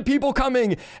hundreds of people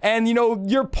coming, and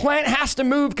your plant has to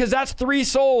move because that's 3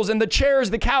 souls, and the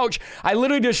chairs, the couch. I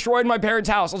literally destroyed my parents'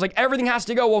 house. I was like, everything has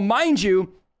to go. Well, mind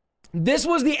you, this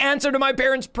was the answer to my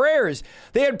parents' prayers.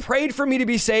 They had prayed for me to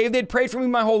be saved. They had prayed for me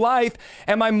my whole life.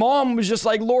 And my mom was just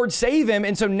like, Lord, save him.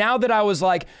 And so now that I was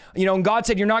like, and God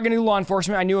said, you're not going to do law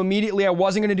enforcement. I knew immediately I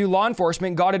wasn't going to do law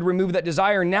enforcement. God had removed that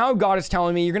desire. Now God is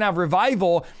telling me you're going to have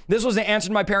revival. This was the answer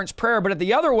to my parents' prayer. But at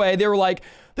the other way, they were like,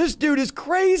 this dude is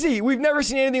crazy. We've never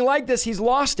seen anything like this. He's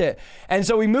lost it. And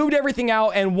so we moved everything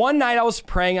out. And one night I was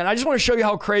praying, and I just want to show you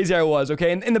how crazy I was,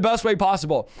 okay, in the best way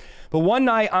possible. But one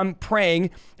night I'm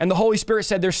praying and the Holy Spirit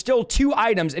said, there's still 2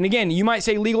 items. And again, you might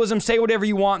say legalism, say whatever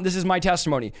you want. This is my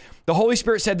testimony. The Holy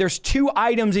Spirit said, there's 2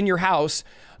 items in your house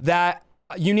that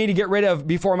you need to get rid of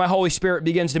before my Holy Spirit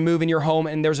begins to move in your home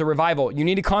and there's a revival. You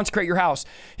need to consecrate your house.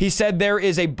 He said, there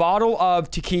is a bottle of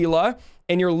tequila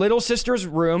in your little sister's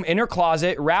room, in her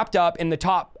closet, wrapped up in the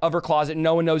top of her closet.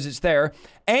 No one knows it's there.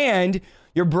 And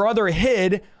your brother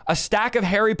hid a stack of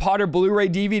Harry Potter Blu-ray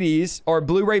DVDs or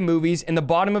Blu-ray movies in the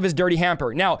bottom of his dirty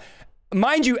hamper. Now,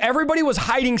 mind you, everybody was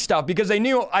hiding stuff because they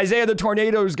knew Isaiah the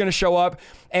Tornado was going to show up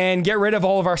and get rid of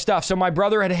all of our stuff. So my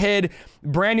brother had hid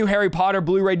brand new Harry Potter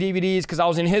Blu-ray DVDs because I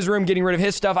was in his room getting rid of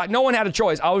his stuff. No one had a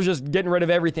choice. I was just getting rid of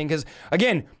everything because,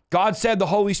 again, God said the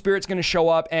Holy Spirit's going to show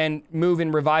up and move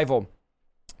in revival.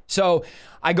 So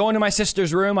I go into my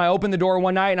sister's room. I open the door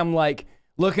one night and I'm like,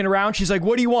 looking around. She's like,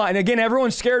 what do you want? And again,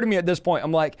 everyone's scared of me at this point.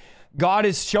 I'm like, God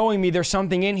is showing me there's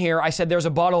something in here. I said, there's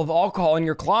a bottle of alcohol in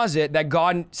your closet that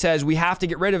God says we have to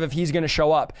get rid of if he's going to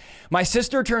show up. My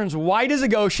sister turns white as a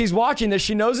ghost. She's watching this.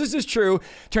 She knows this is true.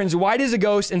 Turns white as a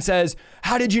ghost and says,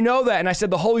 how did you know that? And I said,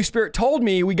 the Holy Spirit told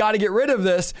me we got to get rid of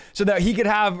this so that we could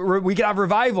have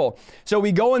revival. So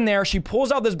we go in there. She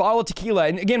pulls out this bottle of tequila.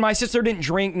 And again, my sister didn't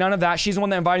drink, none of that. She's the one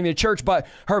that invited me to church. But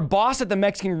her boss at the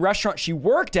Mexican restaurant she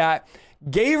worked at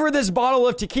gave her this bottle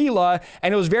of tequila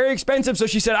and it was very expensive. So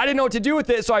she said, I didn't know what to do with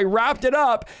it. So I wrapped it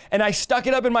up and I stuck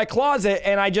it up in my closet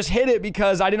and I just hid it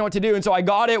because I didn't know what to do. And so I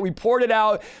got it. We poured it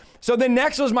out. So then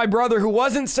next was my brother who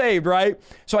wasn't saved, right?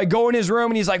 So I go in his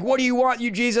room and he's like, what do you want,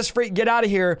 you Jesus freak? Get out of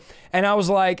here. And I was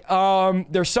like,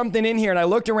 there's something in here. And I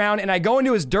looked around and I go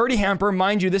into his dirty hamper.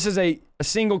 Mind you, this is a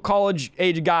single college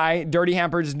age guy. Dirty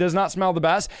hamper does not smell the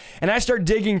best. And I start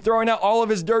digging, throwing out all of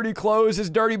his dirty clothes, his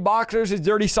dirty boxers, his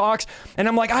dirty socks. And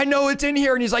I'm like, I know it's in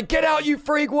here. And he's like, get out, you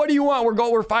freak. What do you want?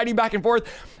 We're fighting back and forth.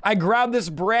 I grabbed this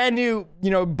brand new,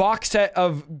 box set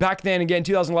of, back then, again,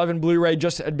 2011 Blu-ray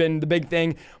just had been the big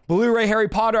thing. Blu-ray Harry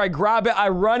Potter. I grab it. I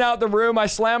run out the room. I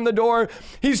slam the door.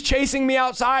 He's chasing me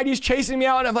outside. He's chasing me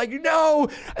out. And I'm like, no.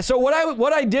 So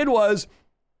what I did was,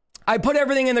 I put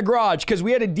everything in the garage because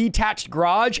we had a detached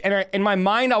garage, and in my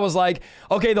mind I was like,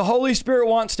 okay, the Holy Spirit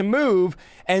wants to move,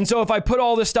 and so if I put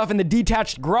all this stuff in the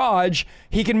detached garage,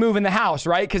 he can move in the house,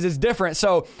 right? Because it's different.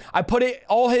 So I put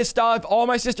all his stuff, all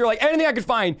my sister, like anything I could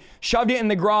find, shoved it in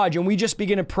the garage, and we just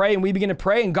begin to pray,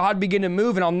 and God began to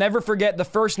move. And I'll never forget the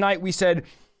first night we said,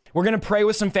 we're going to pray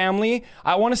with some family.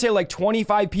 I want to say like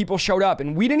 25 people showed up,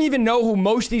 and we didn't even know who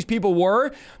most of these people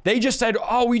were. They just said,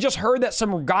 oh, we just heard that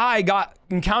some guy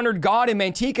encountered God in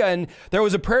Manteca and there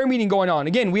was a prayer meeting going on.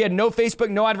 Again, we had no Facebook,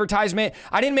 no advertisement.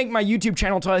 I didn't make my YouTube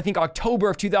channel until I think October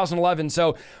of 2011.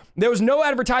 So there was no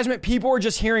advertisement. People were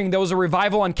just hearing there was a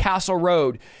revival on Castle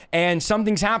Road and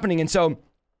something's happening. And so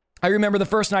I remember the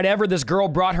first night ever, this girl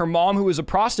brought her mom who was a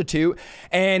prostitute.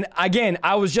 And again,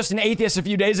 I was just an atheist a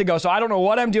few days ago, so I don't know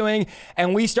what I'm doing.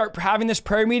 And we start having this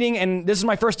prayer meeting, and this is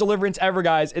my first deliverance ever,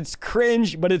 guys. It's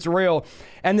cringe, but it's real.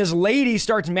 And this lady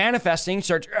starts manifesting,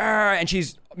 and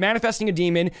she's manifesting a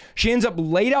demon. She ends up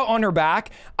laid out on her back.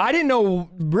 I didn't know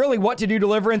really what to do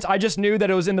deliverance. I just knew that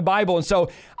it was in the Bible. And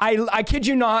so I kid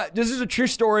you not, this is a true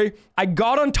story. I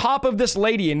got on top of this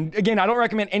lady. And again, I don't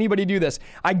recommend anybody do this.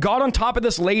 I got on top of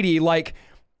this lady, like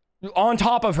on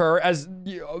top of her, as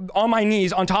on my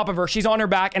knees on top of her. She's on her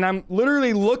back, and I'm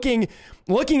literally looking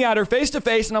at her face to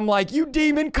face, and I'm like, you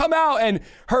demon, come out. And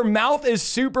her mouth is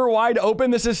super wide open.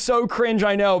 This is so cringe,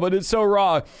 I know, but it's so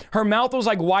raw. Her mouth was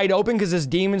like wide open because this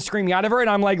demon's screaming out of her, and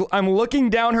I'm looking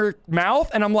down her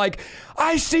mouth, and I'm like,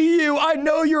 I see you. I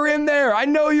know you're in there. I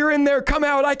know you're in there. Come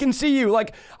out. I can see you.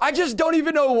 Like, I just don't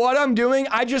even know what I'm doing.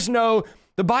 I just know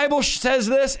the Bible says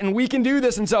this, and we can do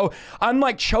this. And so I'm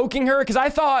like choking her because I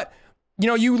thought,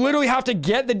 you literally have to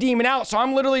get the demon out. So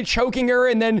I'm literally choking her.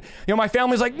 And then, my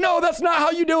family's like, no, that's not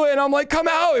how you do it. And I'm like, come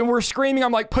out. And we're screaming.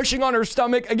 I'm like pushing on her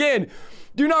stomach. Again,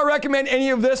 do not recommend any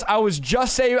of this. I was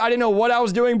just saved. I didn't know what I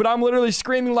was doing, but I'm literally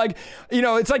screaming like,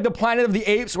 it's like the Planet of the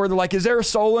Apes where they're like, is there a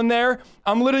soul in there?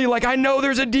 I'm literally like, I know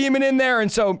there's a demon in there.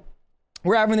 And so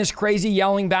we're having this crazy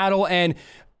yelling battle, and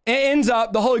it ends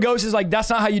up, the Holy Ghost is like, that's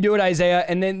not how you do it, Isaiah.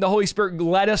 And then the Holy Spirit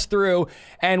led us through,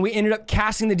 and we ended up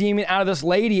casting the demon out of this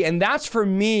lady. And that's for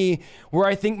me where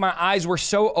I think my eyes were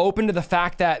so open to the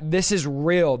fact that this is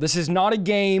real. This is not a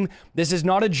game. This is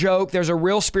not a joke. There's a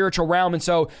real spiritual realm. And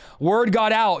so word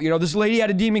got out, this lady had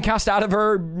a demon cast out of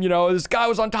her. This guy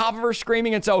was on top of her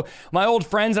screaming. And so my old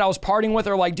friends that I was partying with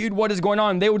are like, dude, what is going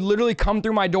on? They would literally come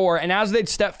through my door. And as they'd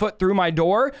step foot through my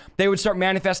door, they would start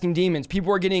manifesting demons.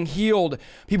 People were getting healed.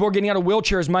 People were getting out of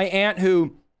wheelchairs. My aunt,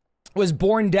 who was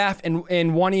born deaf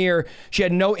in one ear, she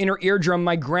had no inner eardrum.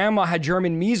 My grandma had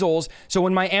German measles. So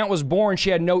when my aunt was born, she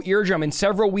had no eardrum. And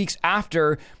several weeks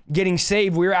after getting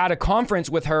saved, we were at a conference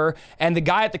with her, and the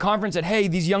guy at the conference said, hey,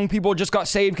 these young people just got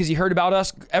saved because he heard about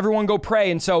us. Everyone go pray.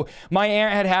 And so my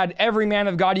aunt had every man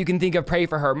of God you can think of pray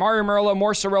for her. Mario Murillo,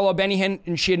 Morsorello, Benny Hinn,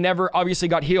 and she had never obviously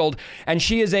got healed. And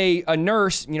she is a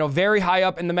nurse, very high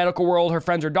up in the medical world. Her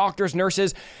friends are doctors,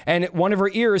 nurses, and one of her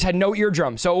ears had no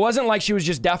eardrum. So it wasn't like she was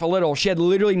just deaf a little. She had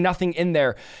literally nothing in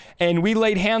there. And we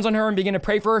laid hands on her and began to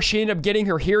pray for her. She ended up getting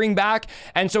her hearing back.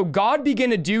 And so God began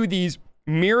to do these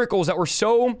miracles that were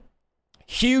so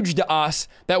huge to us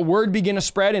that word began to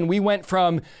spread. And we went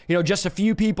from, just a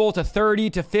few people to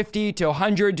 30 to 50 to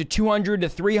 100 to 200 to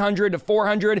 300 to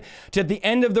 400 to at the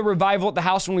end of the revival at the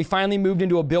house when we finally moved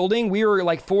into a building. We were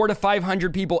like 400 to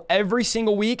 500 people every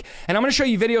single week. And I'm going to show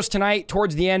you videos tonight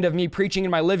towards the end of me preaching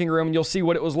in my living room, and you'll see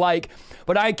what it was like.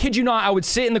 But I kid you not, I would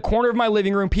sit in the corner of my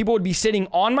living room. People would be sitting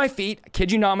on my feet. I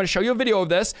kid you not, I'm going to show you a video of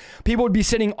this. People would be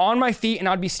sitting on my feet, and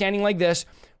I'd be standing like this,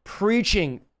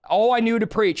 preaching all I knew to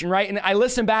preach. And I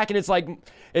listen back, and it's like,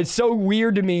 it's so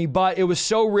weird to me, but it was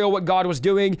so real what God was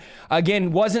doing.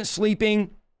 Again, wasn't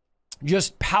sleeping,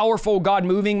 just powerful God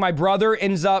moving. My brother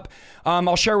ends up,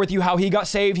 I'll share with you how he got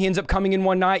saved. He ends up coming in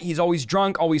one night. He's always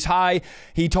drunk, always high.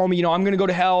 He told me, I'm going to go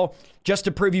to hell. just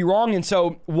to prove you wrong. And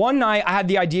so one night I had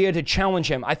the idea to challenge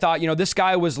him. I thought, this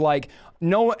guy was like,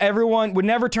 no, everyone would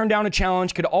never turn down a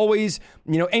challenge, could always,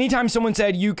 anytime someone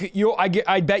said,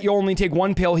 I bet you'll only take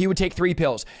 1 pill, he would take 3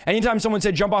 pills. Anytime someone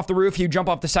said, jump off the roof, he would jump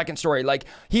off the second story. Like,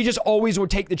 he just always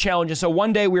would take the challenge. And so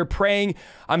one day we were praying,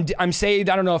 I'm saved,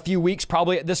 I don't know, a few weeks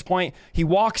probably at this point. He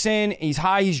walks in, he's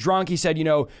high, he's drunk. He said,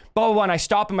 blah, blah, blah. And I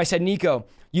stopped him. I said, Nico,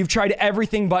 you've tried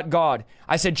everything but God.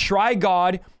 I said, try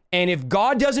God. And if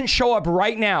God doesn't show up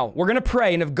right now, we're going to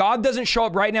pray. And if God doesn't show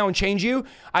up right now and change you,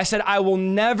 I said, I will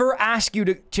never ask you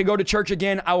to go to church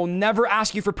again. I will never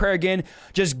ask you for prayer again.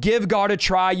 Just give God a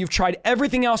try. You've tried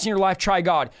everything else in your life. Try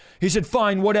God. He said,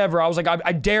 fine, whatever. I was like,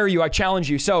 I dare you. I challenge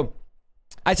you. So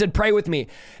I said, pray with me.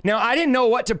 Now, I didn't know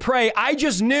what to pray. I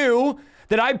just knew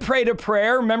that I prayed a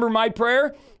prayer. Remember my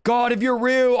prayer? God, if you're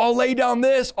real, I'll lay down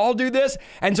this, I'll do this.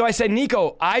 And so I said,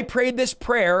 Nico, I prayed this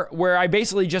prayer where I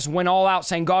basically just went all out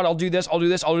saying, God, I'll do this, I'll do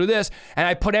this, I'll do this. And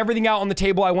I put everything out on the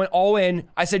table. I went all in.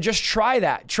 I said, just try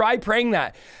that. Try praying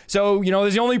that. So, it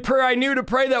was the only prayer I knew to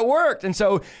pray that worked. And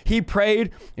so he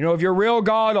prayed, if you're real,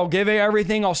 God, I'll give you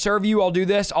everything. I'll serve you. I'll do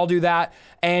this, I'll do that.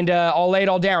 And I'll lay it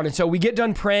all down. And so we get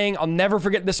done praying. I'll never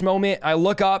forget this moment. I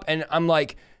look up and I'm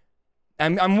like,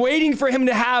 I'm waiting for him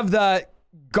to have the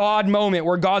God moment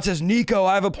where God says, Nico,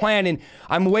 I have a plan, and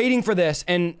I'm waiting for this.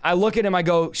 And I look at him, I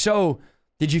go, so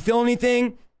did you feel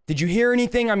anything? Did you hear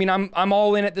anything? I mean, I'm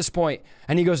all in at this point.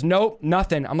 And he goes, nope,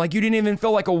 nothing. I'm like, you didn't even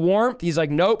feel like a warmth? He's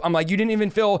like, nope. I'm like, you didn't even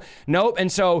feel, nope.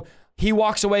 And so he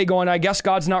walks away going, I guess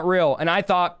God's not real. And I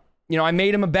thought, I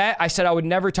made him a bet. I said I would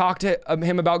never talk to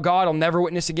him about God. I'll never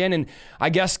witness again. And I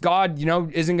guess God,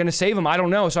 isn't going to save him. I don't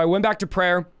know. So I went back to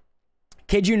prayer.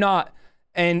 Kid you not.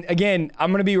 And again,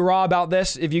 I'm going to be raw about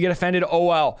this. If you get offended, oh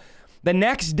well. The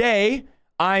next day,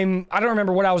 I don't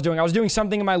remember what I was doing. I was doing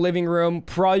something in my living room,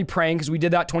 probably praying because we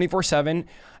did that 24/7.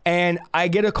 And I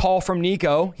get a call from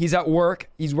Nico. He's at work.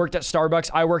 He's worked at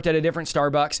Starbucks. I worked at a different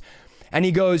Starbucks. And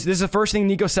he goes, this is the first thing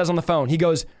Nico says on the phone. He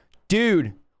goes,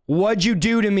 dude, what'd you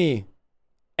do to me?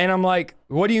 And I'm like,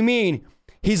 what do you mean?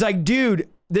 He's like, dude,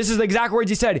 this is the exact words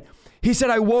he said. He said,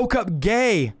 I woke up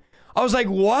gay. I was like,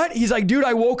 what? He's like, dude,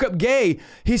 I woke up gay.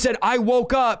 He said, I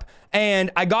woke up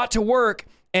and I got to work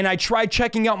and I tried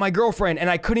checking out my girlfriend and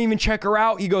I couldn't even check her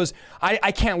out. He goes,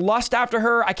 I can't lust after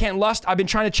her. I can't lust. I've been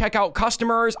trying to check out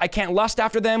customers. I can't lust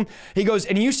after them. He goes,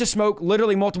 and he used to smoke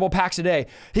literally multiple packs a day.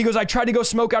 He goes, I tried to go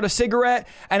smoke out a cigarette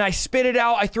and I spit it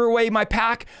out. I threw away my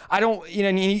pack. I don't,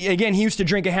 and again, he used to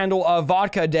drink a handle of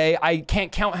vodka a day. I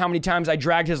can't count how many times I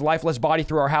dragged his lifeless body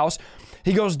through our house.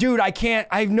 He goes, dude, I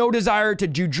have no desire to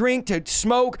drink, to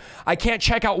smoke. I can't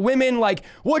check out women. Like,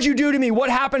 what'd you do to me? What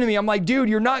happened to me? I'm like, dude,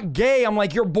 you're not gay. I'm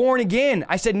like, you're born again.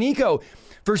 I said, Nico,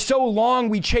 for so long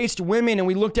we chased women and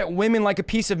we looked at women like a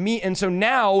piece of meat. And so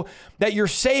now that you're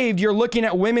saved, you're looking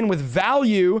at women with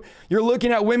value. You're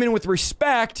looking at women with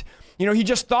respect. He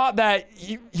just thought that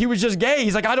he was just gay.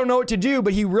 He's like, I don't know what to do,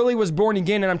 but he really was born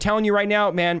again. And I'm telling you right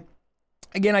now, man,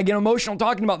 again, I get emotional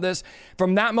talking about this.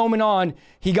 From that moment on,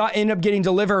 he ended up getting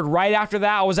delivered. Right after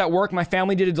that, I was at work. My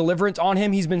family did a deliverance on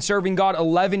him. He's been serving God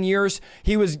 11 years.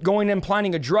 He was going and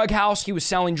planning a drug house. He was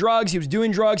selling drugs. He was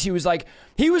doing drugs. He was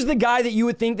the guy that you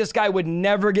would think this guy would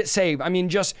never get saved. I mean,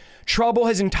 just trouble.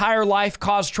 His entire life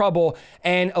caused trouble.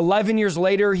 And 11 years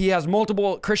later, he has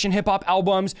multiple Christian hip hop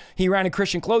albums. He ran a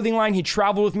Christian clothing line. He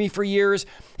traveled with me for years.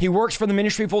 He works for the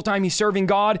ministry full time. He's serving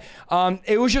God.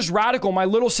 It was just radical. My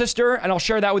little sister, and I'll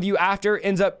share that with you after,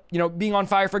 ends up, being on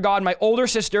fire for God. My older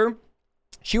sister,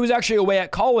 she was actually away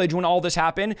at college when all this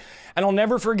happened. And I'll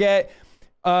never forget,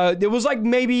 it was like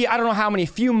maybe, I don't know how many,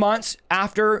 few months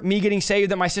after me getting saved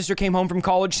that my sister came home from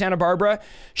college, Santa Barbara.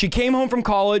 She came home from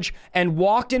college and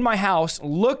walked in my house,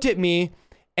 looked at me,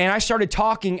 and I started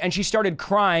talking and she started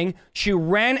crying. She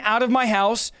ran out of my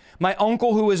house. My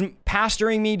uncle, who was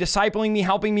pastoring me, discipling me,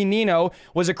 helping me, Nino,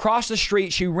 was across the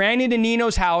street. She ran into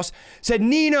Nino's house, said,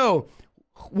 Nino,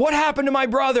 what happened to my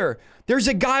brother? There's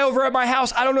a guy over at my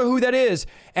house. I don't know who that is.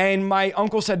 And my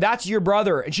uncle said, that's your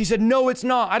brother. And she said, no, it's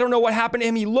not. I don't know what happened to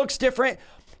him. He looks different.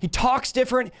 He talks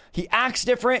different. He acts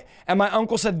different. And my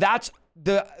uncle said, that's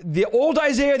the old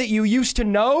Isaiah that you used to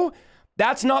know.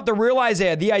 That's not the real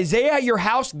Isaiah. The Isaiah at your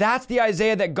house, that's the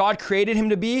Isaiah that God created him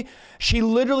to be. She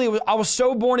literally, I was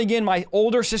so born again, my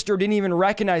older sister didn't even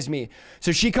recognize me.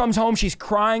 So she comes home, she's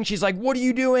crying. She's like, what are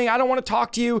you doing? I don't want to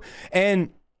talk to you.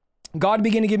 And God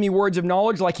began to give me words of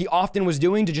knowledge like he often was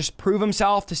doing to just prove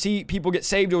himself, to see people get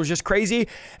saved. It was just crazy.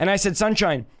 And I said,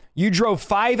 Sunshine, you drove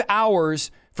 5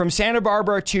 hours from Santa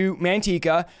Barbara to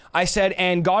Manteca. I said,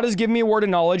 and God has given me a word of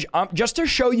knowledge. Just to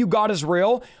show you God is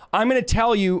real, I'm going to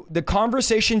tell you the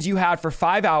conversations you had for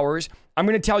 5 hours. I'm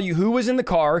going to tell you who was in the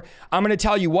car. I'm going to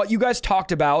tell you what you guys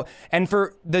talked about. And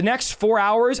for the next 4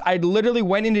 hours, I literally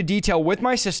went into detail with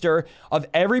my sister of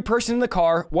every person in the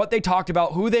car, what they talked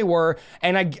about, who they were.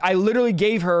 And I literally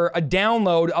gave her a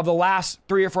download of the last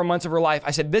 3 or 4 months of her life.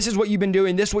 I said, this is what you've been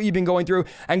doing. This is what you've been going through.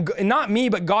 And not me,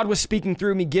 but God was speaking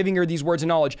through me, giving her these words of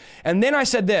knowledge. And then I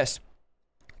said this,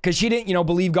 because she didn't,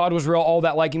 believe God was real, all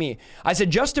that like me. I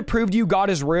said, just to prove to you God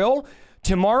is real,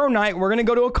 tomorrow night, we're going to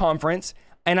go to a conference.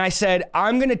 And I said,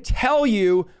 I'm going to tell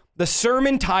you the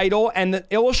sermon title and the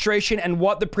illustration and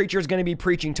what the preacher is going to be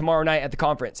preaching tomorrow night at the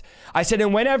conference. I said,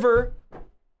 and whenever,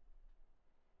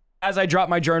 as I dropped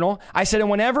my journal, I said,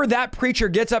 and whenever that preacher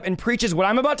gets up and preaches what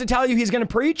I'm about to tell you he's going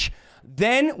to preach,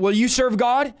 then will you serve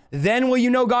God? Then will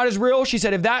you know God is real? She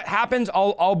said, if that happens,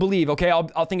 I'll believe, okay?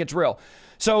 I'll think it's real.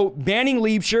 So Banning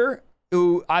Liebscher,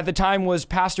 who at the time was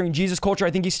pastoring Jesus Culture,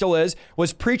 I think he still is,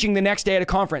 was preaching the next day at a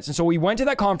conference. And so we went to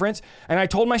that conference and I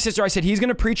told my sister, I said, he's going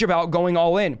to preach about going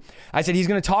all in. I said, he's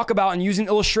going to talk about and use an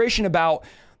illustration about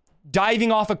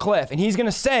diving off a cliff. And he's going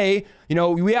to say,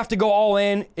 we have to go all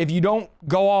in. If you don't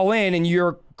go all in and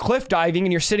you're cliff diving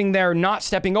and you're sitting there not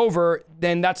stepping over,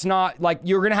 then that's not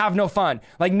you're going to have no fun.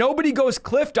 Nobody goes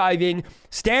cliff diving,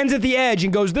 stands at the edge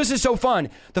and goes, this is so fun.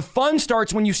 The fun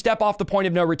starts when you step off the point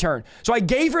of no return. So I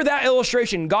gave her that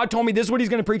illustration. God told me this is what he's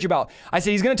going to preach about. I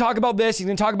said, he's going to talk about this. He's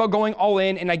going to talk about going all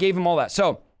in. And I gave him all that.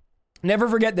 So never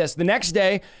forget this. The next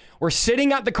day we're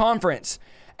sitting at the conference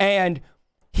and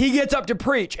he gets up to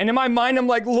preach. And in my mind, I'm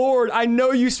like, Lord, I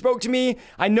know you spoke to me.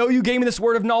 I know you gave me this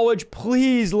word of knowledge.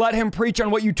 Please let him preach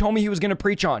on what you told me he was going to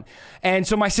preach on. And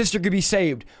so my sister could be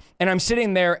saved. And I'm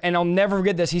sitting there and I'll never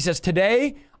forget this. He says,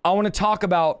 today I want to talk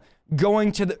about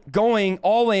going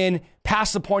all in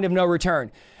past the point of no return.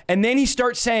 And then he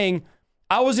starts saying,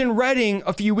 I was in Reading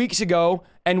a few weeks ago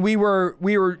and we were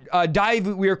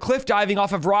cliff diving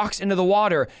off of rocks into the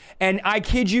water. And I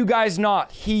kid you guys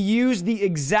not, he used the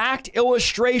exact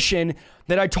illustration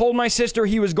that I told my sister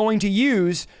he was going to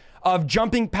use of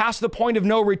jumping past the point of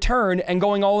no return and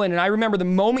going all in. And I remember the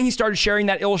moment he started sharing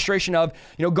that illustration of,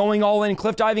 going all in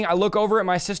cliff diving, I look over at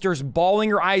my sister's bawling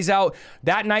her eyes out.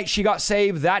 That night she got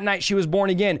saved. That night she was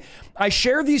born again. I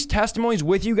share these testimonies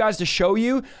with you guys to show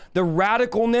you the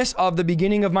radicalness of the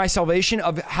beginning of my salvation,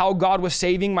 of how God was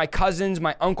saving my cousins,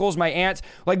 my uncles, my aunts.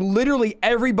 Literally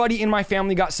everybody in my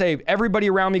family got saved.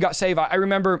 Everybody around me got saved. I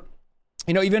remember,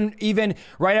 even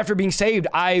right after being saved,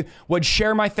 I would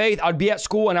share my faith. I'd be at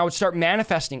school and I would start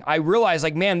manifesting. I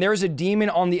realized man, there's a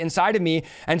demon on the inside of me.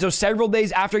 And so several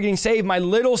days after getting saved, my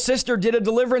little sister did a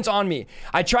deliverance on me.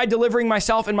 I tried delivering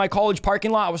myself in my college parking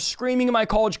lot. I was screaming in my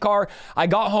college car. I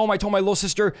got home. I told my little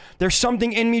sister, there's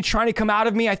something in me trying to come out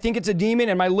of me. I think it's a demon.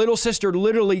 And my little sister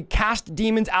literally cast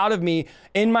demons out of me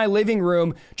in my living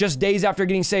room just days after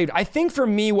getting saved. I think for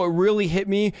me, what really hit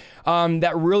me,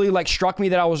 that really struck me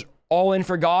that I was all in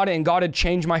for God and God had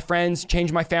changed my friends,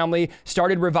 changed my family,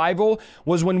 started Revival,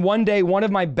 was when one day one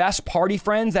of my best party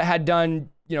friends that had done,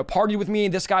 partied with me,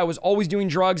 this guy was always doing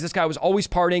drugs, this guy was always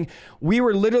partying. We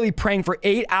were literally praying for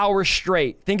 8 hours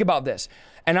straight. Think about this.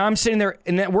 And I'm sitting there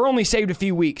and we're only saved a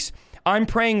few weeks. I'm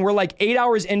praying, we're 8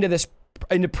 hours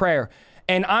into prayer.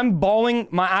 And I'm bawling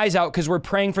my eyes out because we're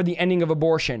praying for the ending of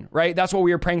abortion, right? That's what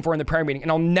we were praying for in the prayer meeting. And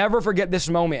I'll never forget this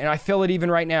moment. And I feel it even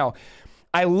right now.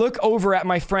 I look over at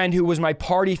my friend who was my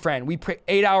party friend. We prayed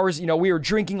 8 hours. We were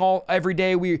drinking every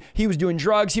day. He was doing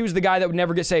drugs. He was the guy that would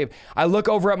never get saved. I look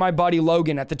over at my buddy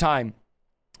Logan at the time,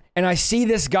 and I see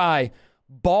this guy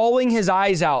bawling his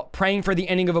eyes out, praying for the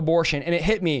ending of abortion. And it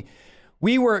hit me.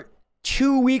 We were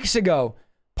 2 weeks ago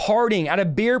partying at a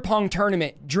beer pong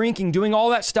tournament, drinking, doing all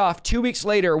that stuff. 2 weeks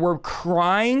later, we're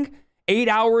crying, 8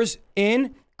 hours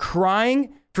in,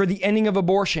 crying for the ending of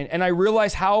abortion. And I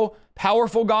realized how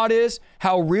powerful God is,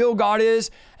 how real God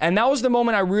is. And that was the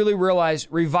moment I really realized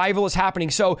revival is happening.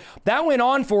 So that went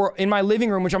on in my living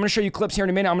room, which I'm going to show you clips here in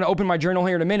a minute. I'm going to open my journal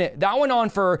here in a minute. That went on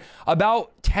for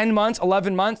about 10 months,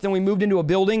 11 months. Then we moved into a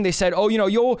building. They said,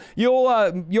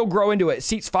 you'll grow into it. It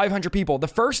seats 500 people. The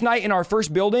first night in our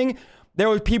first building, there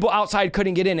were people outside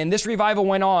couldn't get in. And this revival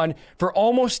went on for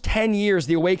almost 10 years,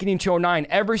 the Awakening 209.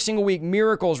 Every single week,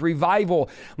 miracles, revival.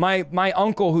 My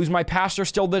uncle, who's my pastor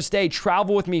still this day,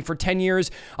 traveled with me for 10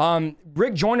 years.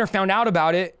 Rick Joyner found out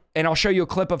about it, and I'll show you a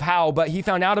clip of how, but he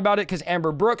found out about it because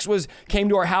Amber Brooks came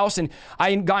to our house, and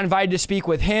I got invited to speak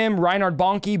with him, Reinhard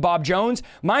Bonnke, Bob Jones.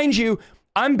 Mind you,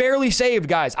 I'm barely saved,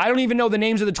 guys. I don't even know the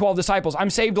names of the 12 disciples. I'm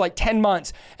saved like 10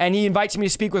 months. And he invites me to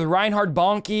speak with Reinhard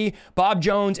Bonnke, Bob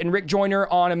Jones, and Rick Joyner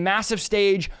on a massive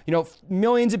stage,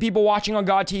 millions of people watching on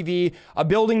God TV, a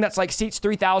building that's like seats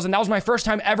 3,000. That was my first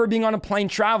time ever being on a plane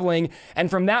traveling.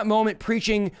 And from that moment,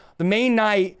 preaching the main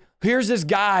night, here's this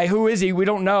guy. Who is he? We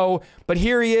don't know. But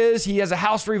here he is. He has a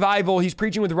house revival. He's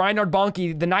preaching with Reinhard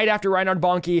Bonnke the night after Reinhard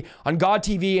Bonnke on God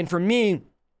TV. And for me,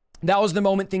 that was the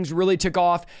moment things really took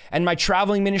off and my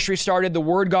traveling ministry started. The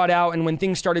word got out. And when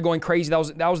things started going crazy, that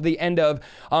was the end of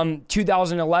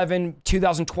 2011,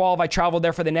 2012. I traveled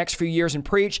there for the next few years and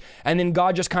preached. And then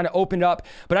God just kind of opened up.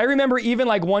 But I remember even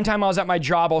like one time I was at my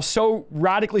job, I was so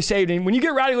radically saved. And when you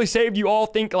get radically saved, you all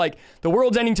think like the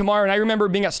world's ending tomorrow. And I remember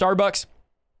being at Starbucks.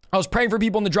 I was praying for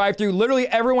people in the drive-thru. Literally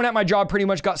everyone at my job pretty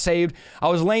much got saved. I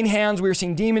was laying hands. We were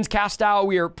seeing demons cast out.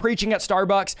 We were preaching at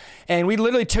Starbucks, and we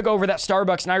literally took over that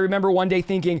Starbucks. And I remember one day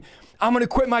thinking, I'm going to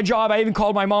quit my job. I even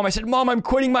called my mom. I said, Mom, I'm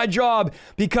quitting my job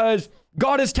because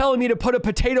God is telling me to put a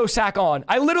potato sack on.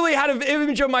 I literally had an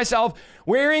image of myself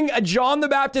wearing a John the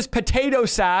Baptist potato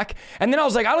sack. And then I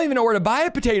was like, I don't even know where to buy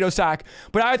a potato sack.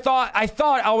 But I thought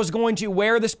I was going to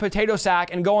wear this potato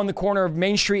sack and go on the corner of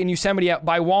Main Street in Yosemite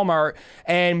by Walmart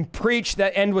and preach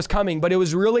that end was coming. But it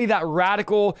was really that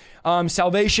radical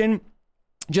salvation,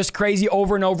 just crazy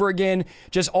over and over again,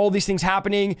 just all these things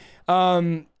happening.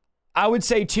 I would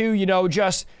say too,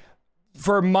 just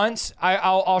for months,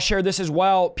 I'll share this as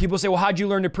well. People say, well, how'd you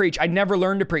learn to preach? I never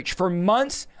learned to preach. For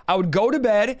months, I would go to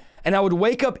bed and I would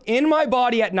wake up in my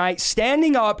body at night,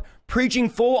 standing up, preaching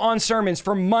full-on sermons.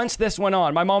 For months, this went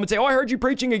on. My mom would say, oh, I heard you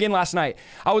preaching again last night.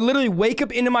 I would literally wake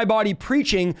up into my body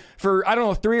preaching for,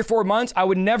 3 or 4 months. I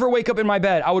would never wake up in my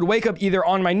bed. I would wake up either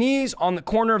on my knees, on the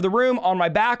corner of the room, on my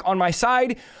back, on my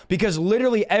side, because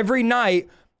literally every night,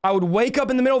 I would wake up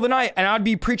in the middle of the night and I'd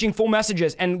be preaching full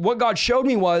messages. And what God showed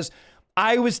me was,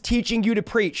 I was teaching you to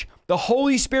preach. The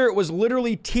Holy Spirit was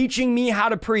literally teaching me how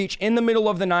to preach in the middle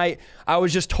of the night. I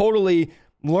was just totally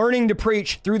learning to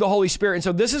preach through the Holy Spirit. And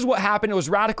so this is what happened. It was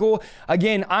radical.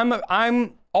 Again,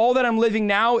 I'm all that I'm living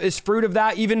now is fruit of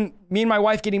that. Even me and my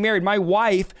wife getting married. My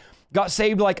wife got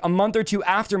saved like a month or two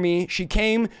after me. She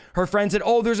came, her friend said,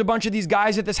 oh, there's a bunch of these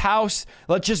guys at this house.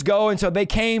 Let's just go. And so they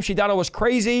came. She thought I was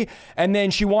crazy. And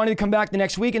then she wanted to come back the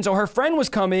next week. And so her friend was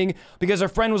coming because her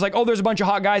friend was like, oh, there's a bunch of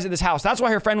hot guys at this house. That's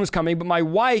why her friend was coming. But my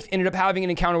wife ended up having an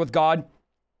encounter with God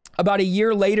about a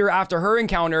year later after her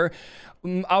encounter.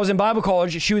 I was in Bible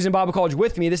college. She was in Bible college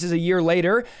with me. This is a year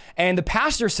later. And the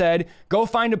pastor said, go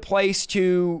find a place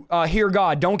to hear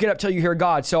God. Don't get up till you hear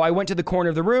God. So I went to the corner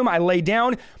of the room. I laid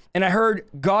down. And I heard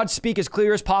God speak as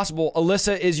clear as possible.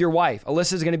 Alyssa is your wife.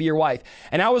 Alyssa is going to be your wife.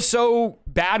 And I was so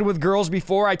bad with girls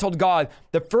before. I told God,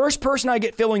 the first person I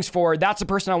get feelings for, that's the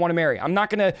person I want to marry. I'm not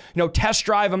going to, test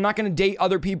drive. I'm not going to date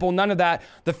other people. None of that.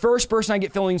 The first person I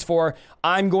get feelings for,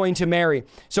 I'm going to marry.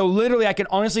 So literally, I can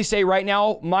honestly say right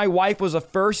now, my wife was the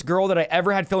first girl that I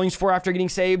ever had feelings for after getting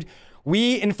saved.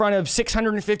 We, in front of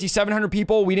 650, 700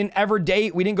 people, we didn't ever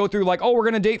date. We didn't go through like, oh, we're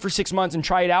going to date for 6 months and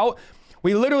try it out.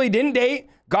 We literally didn't date.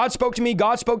 God spoke to me.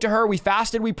 God spoke to her. We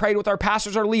fasted. We prayed with our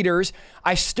pastors, our leaders.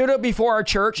 I stood up before our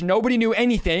church. Nobody knew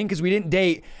anything because we didn't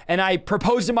date. And I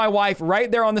proposed to my wife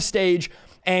right there on the stage.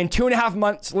 And 2.5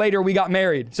 months later, we got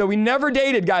married. So we never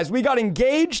dated, guys. We got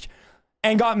engaged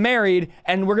and got married.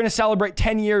 And we're going to celebrate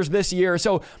 10 years this year.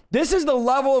 So this is the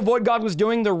level of what God was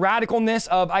doing, the radicalness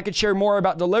of, I could share more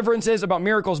about deliverances, about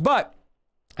miracles, but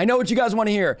I know what you guys want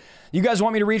to hear. You guys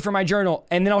want me to read from my journal,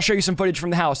 and then I'll show you some footage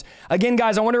from the house. Again,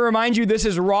 guys, I want to remind you, this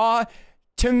is raw.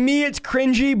 To me, it's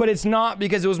cringy, but it's not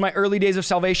because it was my early days of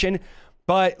salvation.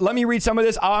 But let me read some of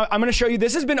this. I'm going to show you.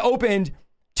 This has been opened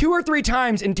 2 or 3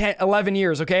 times in 11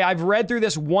 years, okay? I've read through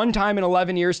this 1 time in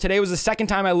 11 years. Today was the second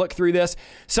time I looked through this.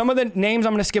 Some of the names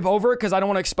I'm going to skip over because I don't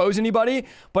want to expose anybody,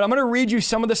 but I'm going to read you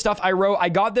some of the stuff I wrote. I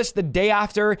got this the day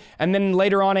after, and then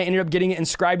later on, I ended up getting it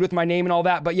inscribed with my name and all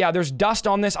that. But yeah, there's dust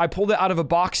on this. I pulled it out of a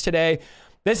box today.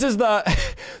 This is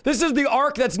the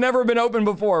ark that's never been opened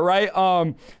before, right?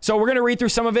 So we're going to read through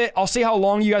some of it. I'll see how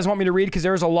long you guys want me to read because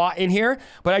there's a lot in here.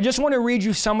 But I just want to read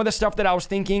you some of the stuff that I was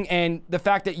thinking and the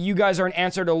fact that you guys are an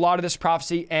answer to a lot of this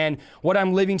prophecy and what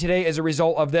I'm living today as a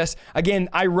result of this. Again,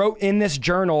 I wrote in this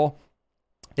journal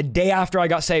the day after I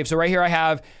got saved. So right here I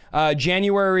have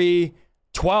January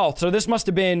 12th. So this must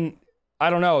have been,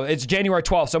 I don't know, it's January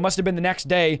 12th. So it must have been the next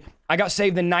day. I got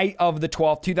saved the night of the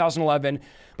 12th, 2011.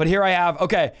 But here I have,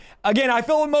 okay. Again, I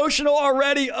feel emotional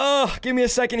already. Give me a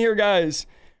second here, guys.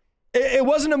 It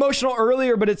wasn't emotional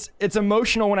earlier, but it's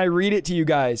emotional when I read it to you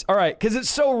guys. All right, because it's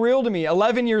so real to me.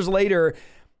 11 years later,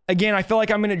 Again, I feel like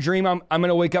I'm in a dream. I'm going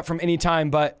to wake up from any time,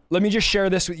 but let me just share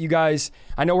this with you guys.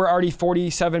 I know we're already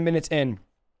 47 minutes in.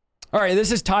 All right,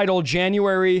 this is titled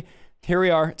January. Here we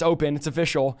are. It's open. It's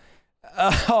official.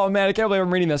 Oh, man, I can't believe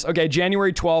I'm reading this. Okay,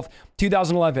 January 12th,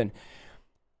 2011.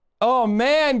 Oh,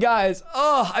 man, guys.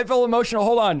 Oh, I feel emotional.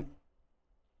 Hold on.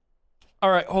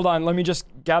 All right, hold on. Let me just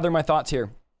gather my thoughts here.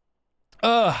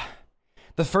 The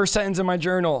first sentence in my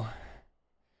journal.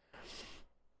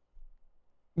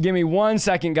 Give me 1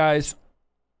 second, guys.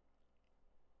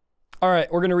 All right,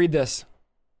 we're going to read this.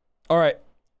 All right,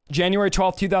 January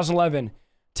 12th, 2011.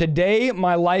 Today,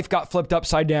 my life got flipped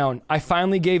upside down. I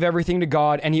finally gave everything to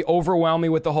God, and he overwhelmed me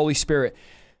with the Holy Spirit.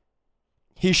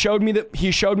 He showed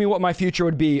me what my future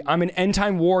would be. I'm an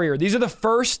end-time warrior. These are the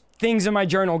first things in my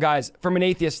journal, guys, from an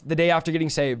atheist the day after getting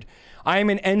saved. I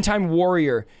am an end-time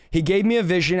warrior. He gave me a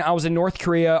vision. I was in North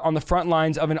Korea on the front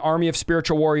lines of an army of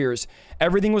spiritual warriors.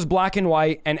 Everything was black and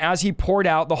white, and as he poured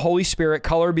out the Holy Spirit,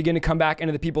 color began to come back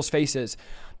into the people's faces.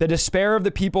 The despair of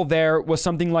the people there was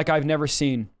something like I've never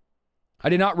seen. I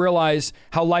did not realize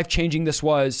how life-changing this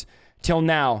was till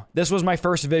now. This was my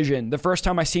first vision. The first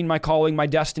time I seen my calling, my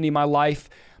destiny, my life,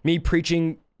 me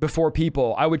preaching before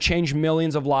people. I would change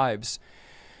millions of lives.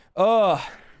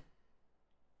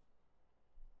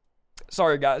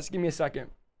 Sorry, guys. Give me a second.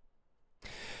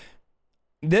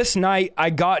 This night,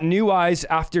 I got new eyes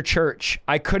after church.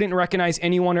 I couldn't recognize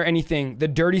anyone or anything. The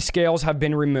dirty scales have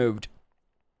been removed.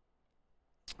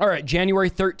 All right, January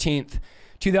 13th,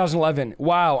 2011.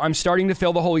 Wow, I'm starting to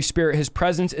feel the Holy Spirit. His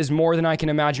presence is more than I can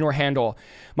imagine or handle.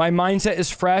 My mindset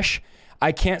is fresh.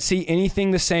 I can't see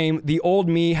anything the same. The old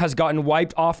me has gotten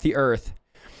wiped off the earth.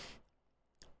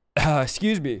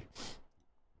 Excuse me.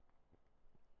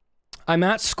 I'm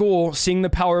at school, seeing the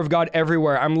power of God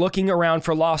everywhere. I'm looking around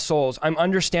for lost souls. I'm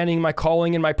understanding my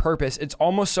calling and my purpose. It's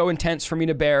almost so intense for me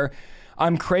to bear.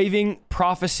 I'm craving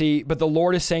prophecy, but the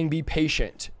Lord is saying, be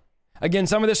patient. Again,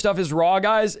 some of this stuff is raw,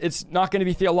 guys. It's not going to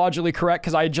be theologically correct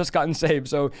because I had just gotten saved.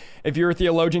 So if you're a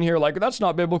theologian here, like, that's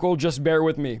not biblical, just bear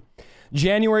with me.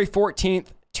 January 14th,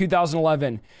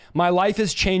 2011. My life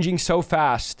is changing so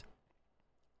fast.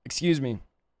 Excuse me.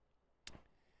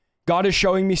 God is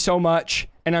showing me so much,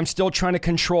 and I'm still trying to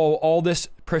control all this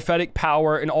prophetic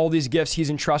power and all these gifts he's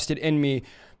entrusted in me.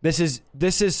 This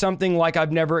is something like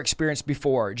I've never experienced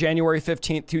before. January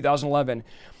 15th, 2011.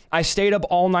 I stayed up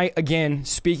all night again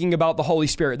speaking about the Holy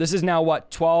Spirit. This is now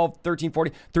 12, 13,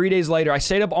 40, 3 days later. I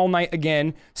stayed up all night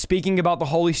again speaking about the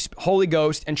Holy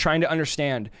Ghost and trying to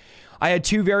understand. I had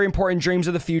two very important dreams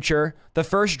of the future. The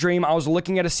first dream, I was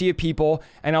looking at a sea of people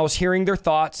and I was hearing their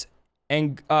thoughts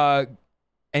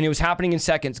and it was happening in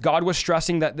seconds. God was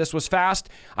stressing that this was fast.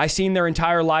 I seen their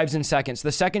entire lives in seconds.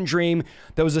 The second dream,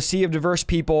 there was a sea of diverse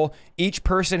people. Each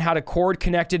person had a cord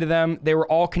connected to them. They were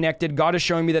all connected. God is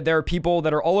showing me that there are people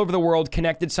that are all over the world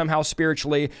connected somehow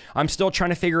spiritually. I'm still trying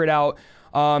to figure it out.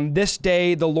 This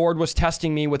day, the Lord was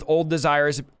testing me with old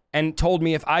desires and told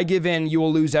me, if I give in, you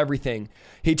will lose everything.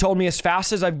 He told me, as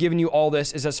fast as I've given you all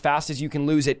this is as fast as you can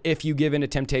lose it if you give in to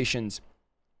temptations.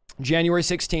 January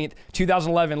 16th,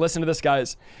 2011. Listen to this,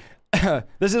 guys.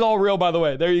 This is all real, by the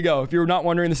way. There you go. If you're not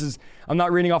wondering, I'm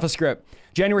not reading off a script.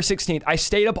 January 16th, I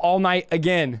stayed up all night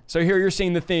again. So here you're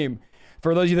seeing the theme.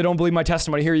 For those of you that don't believe my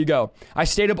testimony, here you go. I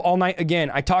stayed up all night again.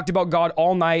 I talked about God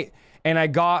all night, and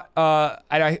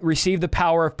I received the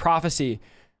power of prophecy.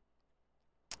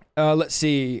 Let's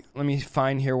see. Let me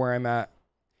find here where I'm at.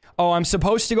 Oh, I'm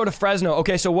supposed to go to Fresno.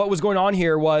 Okay, so what was going on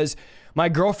here was my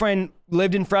girlfriend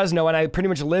lived in Fresno and I pretty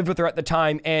much lived with her at the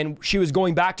time, and she was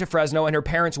going back to Fresno and her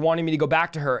parents wanted me to go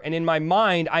back to her. And in my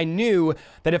mind, I knew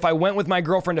that if I went with my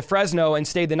girlfriend to Fresno and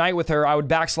stayed the night with her, I would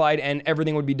backslide and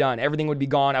everything would be done. Everything would be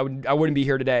gone. I wouldn't be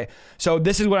here today. So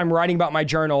this is what I'm writing about my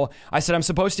journal. I said, I'm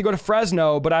supposed to go to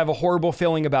Fresno, but I have a horrible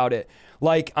feeling about it.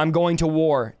 Like I'm going to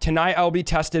war. Tonight I'll be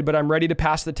tested, but I'm ready to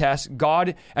pass the test.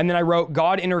 And then I wrote,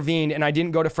 God intervened and I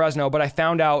didn't go to Fresno, but I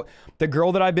found out the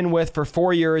girl that I've been with for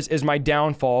 4 years is my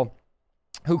downfall,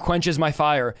 who quenches my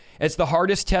fire. It's the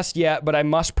hardest test yet, but I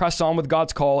must press on with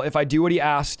God's call. If I do what he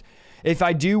asked, if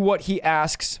I do what he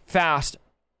asks fast,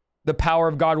 the power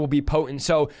of God will be potent.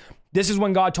 So this is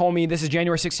when God told me, this is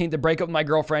January 16th, to break up with my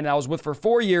girlfriend I was with for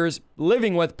 4 years,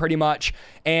 living with pretty much.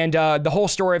 And the whole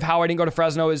story of how I didn't go to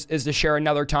Fresno is to share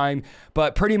another time.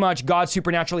 But pretty much God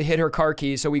supernaturally hid her car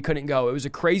keys, so we couldn't go. It was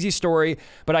a crazy story,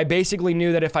 but I basically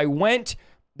knew that if I went,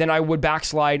 then I would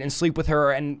backslide and sleep with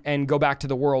her and go back to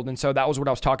the world. And so that was what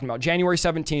I was talking about. January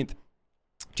 17th,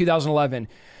 2011.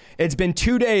 It's been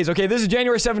 2 days. Okay, this is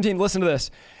January 17th. Listen to this.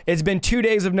 It's been 2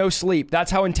 days of no sleep.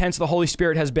 That's how intense the Holy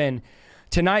Spirit has been.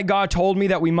 Tonight, God told me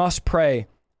that we must pray.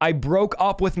 I broke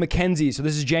up with Mackenzie. So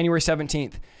this is January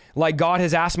 17th. Like God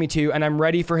has asked me to, and I'm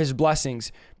ready for his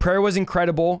blessings. Prayer was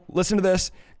incredible. Listen to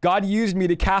this. God used me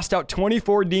to cast out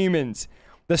 24 demons.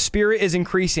 The spirit is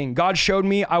increasing. God showed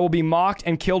me I will be mocked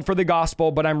and killed for the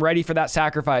gospel, but I'm ready for that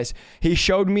sacrifice. He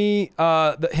showed me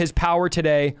his power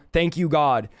today. Thank you,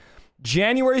 God.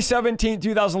 January 17th,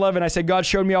 2011, I said, God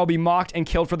showed me I'll be mocked and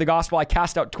killed for the gospel. I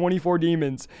cast out 24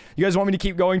 demons. You guys want me to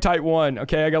keep going? Type 1.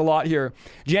 Okay, I got a lot here.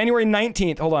 January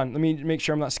 19th. Hold on. Let me make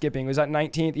sure I'm not skipping. Was that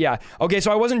 19th? Yeah. Okay,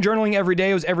 so I wasn't journaling every day.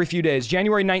 It was every few days.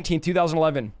 January 19th,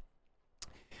 2011.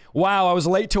 Wow, I was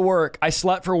late to work. I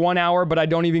slept for 1 hour, but I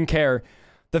don't even care.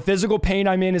 The physical pain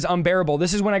I'm in is unbearable.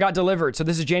 This is when I got delivered. So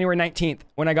this is January 19th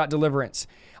when I got deliverance.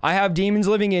 I have demons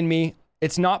living in me.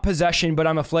 It's not possession, but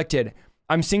I'm afflicted.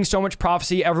 I'm seeing so much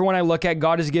prophecy. Everyone I look at,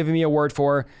 God has given me a word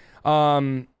for.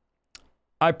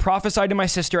 I prophesied to my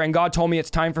sister and God told me it's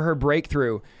time for her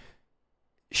breakthrough.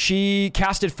 She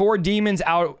casted 4 demons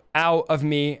out of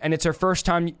me, and it's her first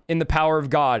time in the power of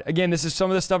God. Again, some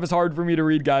of this stuff is hard for me to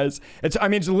read, guys. It's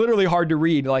literally hard to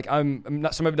read. Like I'm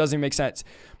not, some of it doesn't even make sense.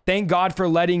 Thank God for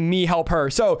letting me help her.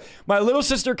 So my little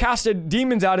sister casted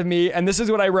demons out of me, and this is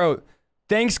what I wrote.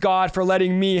 Thanks God for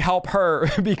letting me help her,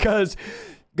 because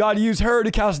God used her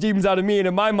to cast demons out of me. And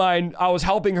in my mind, I was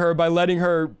helping her by letting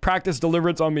her practice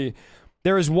deliverance on me.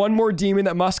 There is one more demon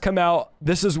that must come out.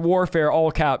 This is warfare,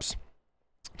 all caps.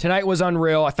 Tonight was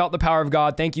unreal. I felt the power of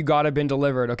God. Thank you, God, I've been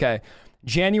delivered. Okay.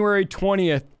 January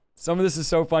 20th. Some of this is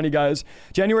so funny, guys.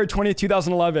 January 20th,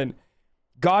 2011.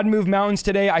 God moved mountains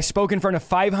today. I spoke in front of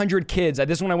 500 kids.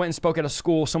 This is when I went and spoke at a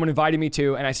school someone invited me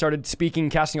to, and I started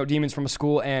speaking, casting out demons from a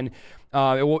school, and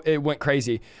it went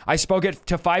crazy. I spoke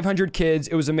to 500 kids.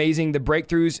 It was amazing. The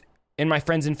breakthroughs in my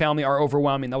friends and family are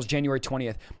overwhelming. That was January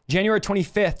 20th. January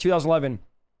 25th, 2011.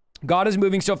 God is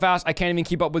moving so fast, I can't even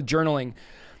keep up with journaling.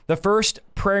 The first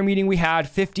prayer meeting we had,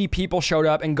 50 people showed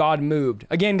up and God moved.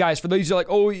 Again, guys, for those who are like,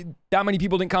 oh, that many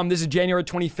people didn't come. This is January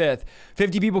 25th.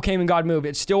 50 people came and God moved.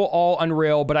 It's still all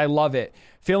unreal, but I love it.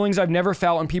 Feelings I've never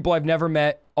felt and people I've never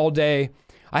met all day.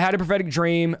 I had a prophetic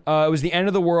dream. It was the end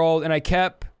of the world, and I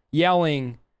kept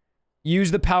yelling,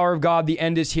 use the power of God. The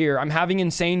end is here. I'm having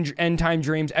insane end time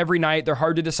dreams every night. They're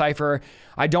hard to decipher.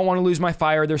 I don't want to lose my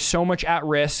fire. There's so much at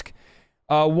risk.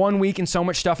 1 week and so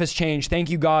much stuff has changed. Thank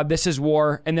you, God. This is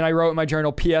war. And then I wrote in my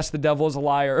journal, P.S. the devil is a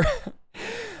liar.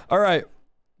 All right.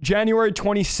 January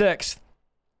 26th.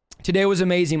 Today was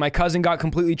amazing. My cousin got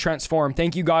completely transformed.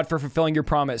 Thank you, God, for fulfilling your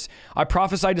promise. I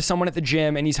prophesied to someone at the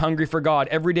gym, and he's hungry for God.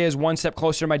 Every day is one step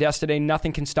closer to my destiny.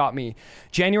 Nothing can stop me.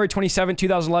 January 27th,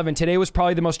 2011. Today was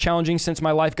probably the most challenging since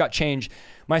my life got changed.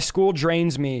 My school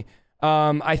drains me.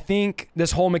 I think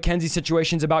this whole Mackenzie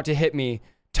situation is about to hit me.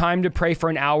 Time to pray for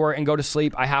an hour and go to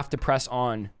sleep. I have to press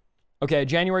on. Okay,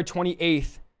 January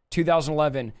 28th,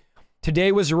 2011.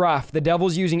 Today was rough. The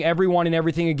devil's using everyone and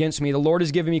everything against me. The Lord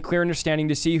has given me clear understanding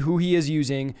to see who he is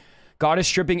using. God is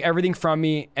stripping everything from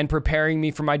me and preparing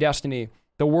me for my destiny.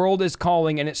 The world is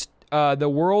calling, and the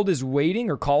world is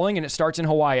waiting or calling, and it starts in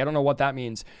Hawaii. I don't know what that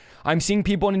means. I'm seeing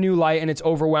people in a new light, and it's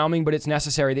overwhelming, but it's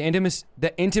necessary.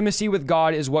 The intimacy with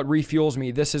God is what refuels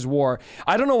me. This is war.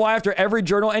 I don't know why after every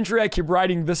journal entry, I keep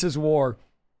writing, this is war.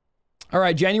 All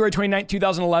right, January 29th,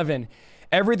 2011.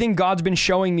 Everything God's been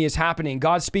showing me is happening.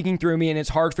 God's speaking through me, and it's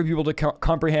hard for people to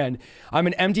comprehend. I'm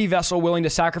an empty vessel willing to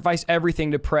sacrifice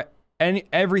everything to pray,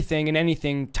 everything and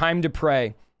anything. Time to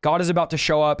pray. God is about to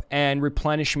show up and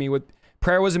replenish me with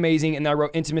prayer. Was amazing, and I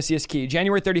wrote intimacy is key.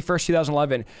 January 31st,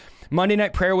 2011. Monday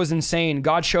night prayer was insane.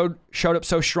 God showed up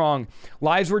so strong.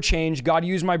 Lives were changed. God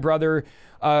used my brother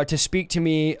to speak to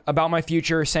me about my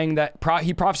future, saying that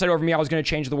he prophesied over me I was going to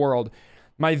change the world.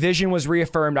 My vision was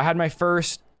reaffirmed. I had my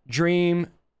first dream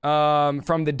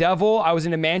from the devil. I was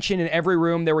in a mansion. In every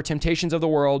room there were temptations of the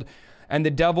world, and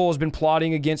the devil has been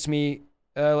plotting against me.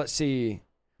 Let's see.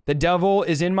 The devil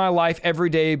is in my life every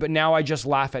day, but now I just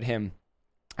laugh at him.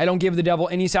 I don't give the devil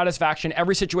any satisfaction.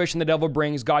 Every situation the devil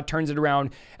brings, God turns it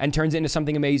around and turns it into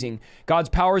something amazing. God's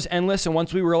power is endless, and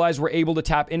once we realize we're able to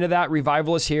tap into that,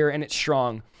 revival is here, and it's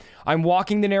strong. I'm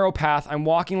walking the narrow path. I'm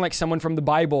walking like someone from the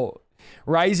Bible,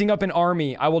 rising up an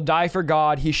army. I will die for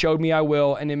God. He showed me I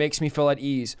will, and it makes me feel at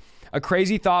ease. A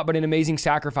crazy thought, but an amazing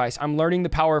sacrifice. I'm learning the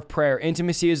power of prayer.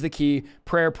 Intimacy is the key.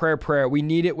 Prayer, prayer, prayer. We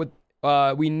need it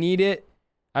we need it.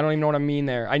 I don't even know what I mean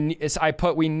there.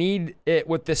 We need it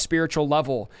with this spiritual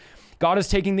level. God is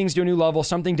taking things to a new level,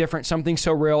 something different, something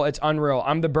so real, it's unreal.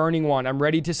 I'm the burning one. I'm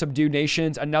ready to subdue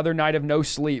nations. Another night of no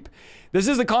sleep. This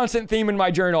is the constant theme in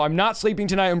my journal. I'm not sleeping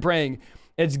tonight. I'm praying.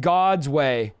 It's God's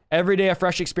way. Every day a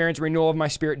fresh experience, renewal of my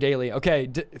spirit daily.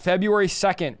 Okay, February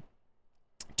 2nd,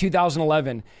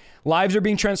 2011. Lives are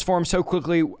being transformed so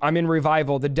quickly. I'm in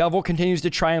revival. The devil continues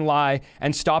to try and lie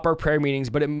and stop our prayer meetings,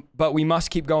 but we must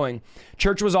keep going.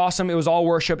 Church was awesome. It was all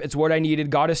worship. It's what I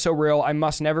needed. God is so real. I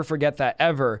must never forget that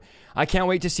ever. I can't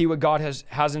wait to see what God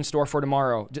has in store for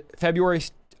tomorrow. February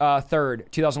 3rd,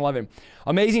 2011.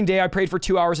 Amazing day. I prayed for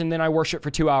 2 hours and then I worshiped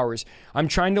for 2 hours. I'm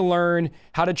trying to learn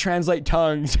how to translate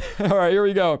tongues. All right, here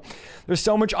we go. There's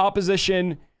so much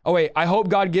opposition. Oh wait, I hope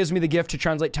God gives me the gift to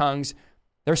translate tongues.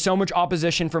 There's so much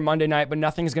opposition for Monday night, but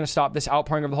nothing's going to stop this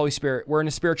outpouring of the Holy Spirit. We're in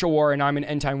a spiritual war and I'm an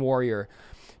end time warrior.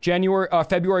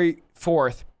 February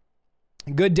 4th.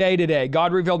 Good day today.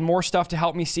 God revealed more stuff to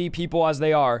help me see people as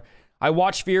they are. I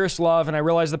watched Fierce Love and I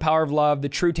realized the power of love, the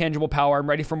true tangible power. I'm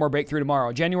ready for more breakthrough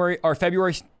tomorrow.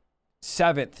 February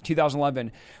 7th,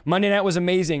 2011. Monday night was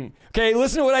amazing. Okay,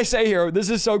 listen to what I say here. This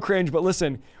is so cringe, but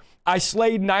listen. I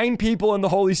slayed 9 people in the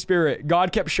Holy Spirit.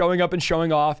 God kept showing up and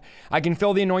showing off. I can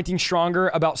feel the anointing stronger.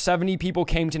 About 70 people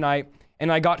came tonight,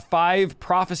 and I got 5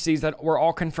 prophecies that were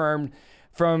all confirmed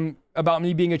about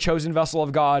me being a chosen vessel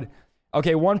of God.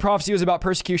 Okay, 1 prophecy was about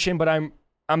persecution, but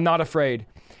I'm not afraid.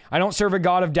 I don't serve a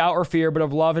God of doubt or fear, but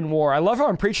of love and war. I love how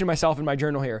I'm preaching myself in my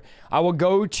journal here. I will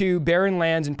go to barren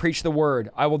lands and preach the word.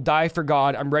 I will die for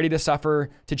God. I'm ready to suffer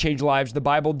to change lives. The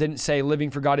Bible didn't say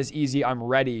living for God is easy. I'm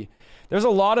ready. There's a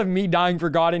lot of me dying for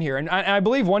God in here. And I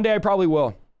believe one day I probably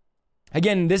will.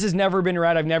 Again, this has never been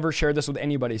read. I've never shared this with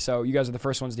anybody. So you guys are the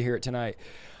first ones to hear it tonight.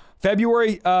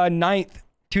 February 9th,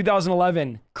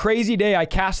 2011. Crazy day. I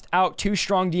cast out 2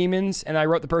 strong demons and I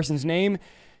wrote the person's name.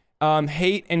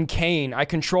 Hate and Cain. I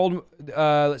controlled,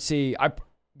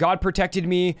 God protected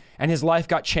me and his life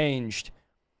got changed.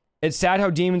 It's sad how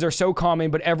demons are so common,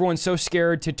 but everyone's so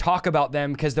scared to talk about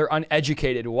them because they're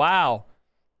uneducated. Wow.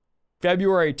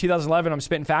 February 2011, I'm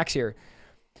spitting facts here.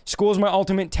 School is my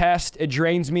ultimate test. It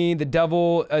drains me. The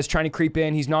devil is trying to creep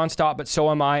in. He's nonstop, but so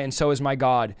am I, and so is my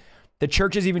God. The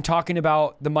church is even talking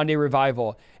about the Monday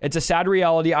revival. It's a sad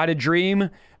reality. I had a dream.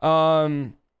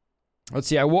 I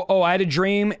had a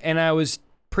dream and I was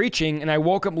preaching and I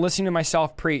woke up listening to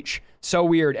myself preach. So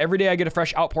weird. Every day I get a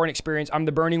fresh outpouring experience. I'm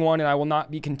the burning one and I will not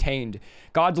be contained.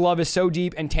 God's love is so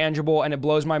deep and tangible and it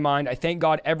blows my mind. I thank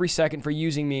God every second for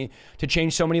using me to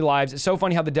change so many lives. It's so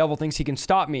funny how the devil thinks he can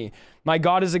stop me. My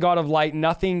God is a God of light.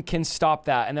 Nothing can stop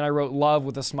that. And then I wrote love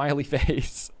with a smiley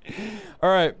face. All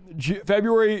right.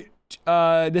 February,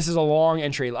 this is a long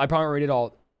entry. I probably won't read it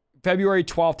all. February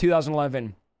 12th,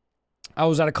 2011. I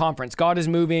was at a conference. God is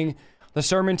moving. The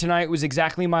sermon tonight was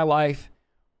exactly my life.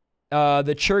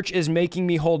 The church is making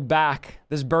me hold back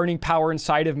this burning power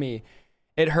inside of me.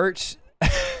 It hurts.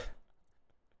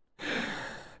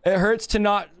 It hurts to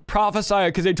not prophesy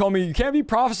because they told me you can't be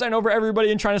prophesying over everybody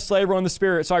and trying to slay everyone in the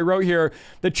spirit. So I wrote here,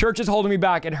 the church is holding me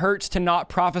back. It hurts to not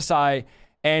prophesy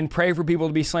and pray for people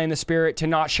to be slain in the spirit, to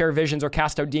not share visions or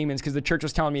cast out demons because the church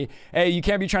was telling me, hey, you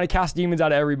can't be trying to cast demons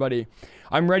out of everybody.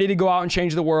 I'm ready to go out and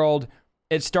change the world.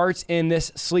 It starts in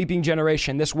this sleeping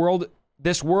generation. This world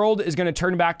is going to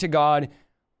turn back to God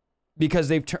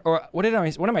because what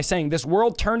am I saying? This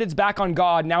world turned its back on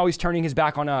God. Now he's turning his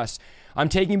back on us. I'm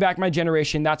taking back my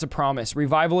generation. That's a promise.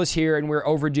 Revival is here and we're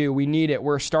overdue. We need it.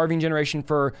 We're a starving generation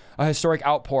for a historic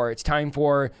outpour. It's time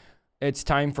for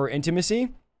intimacy.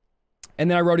 And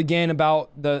then I wrote again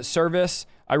about the service.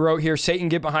 I wrote here, Satan,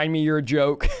 get behind me. You're a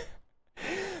joke.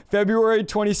 February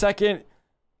 22nd,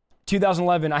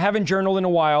 2011. I haven't journaled in a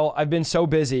while. I've been so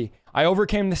busy. I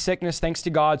overcame the sickness thanks to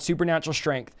God's supernatural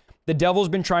strength. The devil's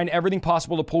been trying everything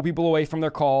possible to pull people away from their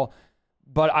call,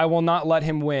 but I will not let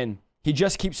him win. He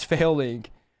just keeps failing.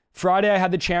 Friday, I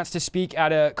had the chance to speak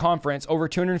at a conference, over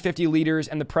 250 leaders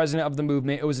and the president of the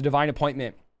movement. It was a divine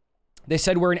appointment. They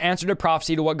said we're an answer to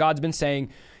prophecy to what God's been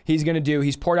saying he's going to do.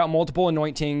 He's poured out multiple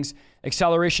anointings,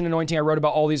 acceleration anointing. I wrote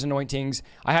about all these anointings.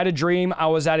 I had a dream. I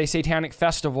was at a satanic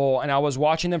festival and I was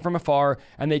watching them from afar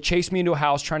and they chased me into a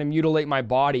house trying to mutilate my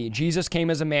body. Jesus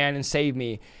came as a man and saved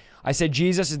me. I said,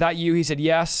 Jesus, is that you? He said,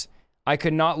 yes. I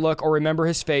could not look or remember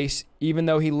his face, even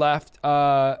though he left,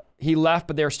 but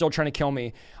they were still trying to kill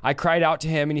me. I cried out to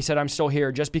him and he said, I'm still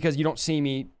here. Just because you don't see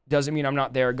me doesn't mean I'm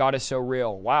not there. God is so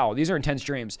real. Wow. These are intense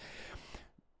dreams.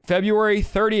 February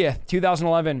 30th,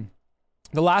 2011.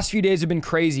 The last few days have been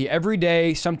crazy. Every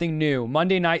day, something new.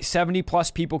 Monday night, 70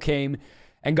 plus people came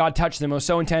and God touched them. It was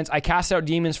so intense. I cast out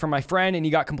demons from my friend and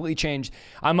he got completely changed.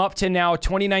 I'm up to now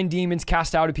 29 demons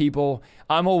cast out of people.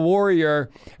 I'm a warrior.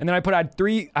 And then I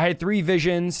had three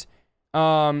visions.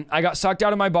 I got sucked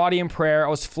out of my body in prayer. I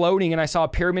was floating and I saw a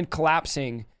pyramid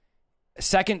collapsing.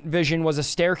 Second vision was a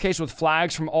staircase with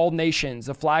flags from all nations.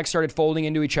 The flags started folding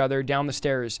into each other down the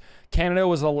stairs. Canada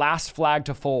was the last flag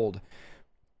to fold.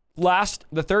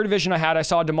 the third vision I had, I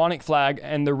saw a demonic flag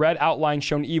and the red outline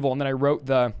shown evil. And then I wrote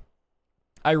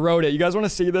it. You guys want to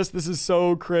see this? This is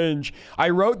so cringe. I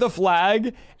wrote the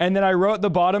flag and then I wrote at the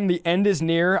bottom, the end is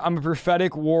near. I'm a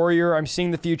prophetic warrior. I'm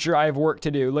seeing the future. I have work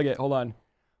to do. Look at, hold on.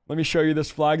 Let me show you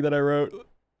this flag that I wrote.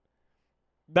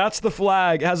 That's the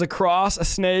flag. It has a cross, a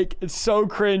snake. It's so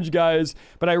cringe, guys.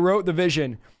 But I wrote the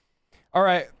vision. All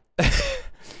right.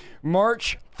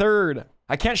 March 3rd.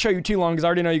 I can't show you too long because I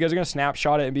already know you guys are going to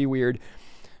snapshot it and be weird.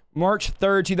 March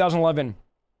 3rd, 2011.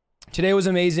 Today was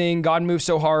amazing. God moved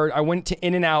so hard. I went to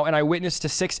In-N-Out and I witnessed to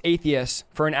 6 atheists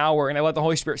for an hour and I let the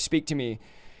Holy Spirit speak to me.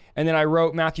 And then I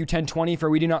wrote Matthew 10:20, for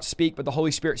we do not speak, but the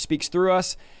Holy Spirit speaks through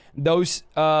us. Those,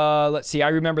 let's see, I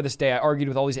remember this day. I argued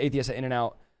with all these atheists at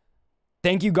In-N-Out.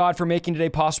 Thank you, God, for making today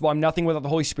possible. I'm nothing without the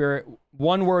Holy Spirit.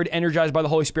 One word energized by the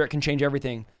Holy Spirit can change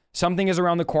everything. Something is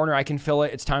around the corner. I can feel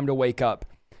it. It's time to wake up.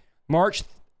 March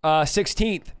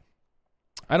 16th.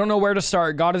 I don't know where to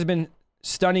start. God has been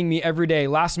stunning me every day.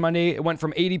 Last Monday, it went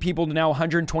from 80 people to now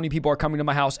 120 people are coming to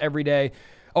my house every day.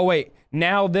 Oh, wait.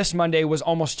 Now this Monday was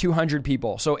almost 200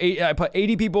 people. So I put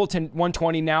 80 people to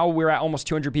 120. Now we're at almost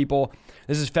 200 people.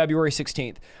 This is February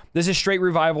 16th. This is straight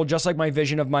revival, just like my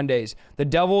vision of Mondays. The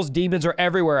devils, demons are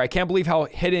everywhere. I can't believe how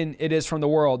hidden it is from the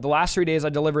world. The last 3 days, I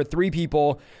delivered 3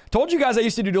 people. Told you guys I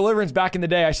used to do deliverance back in the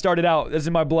day. I started out. This is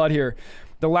in my blood here.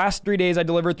 The last 3 days, I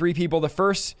delivered 3 people. The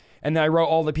first, and then I wrote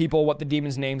all the people, what the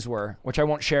demons' names were, which I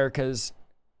won't share because,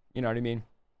 you know what I mean.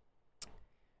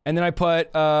 And then I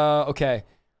put, okay.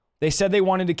 They said they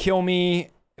wanted to kill me,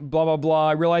 blah, blah, blah.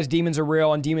 I realized demons are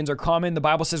real and demons are common. The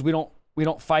Bible says we don't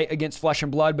fight against flesh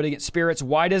and blood, but against spirits.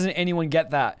 Why doesn't anyone get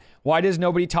that? Why does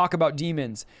nobody talk about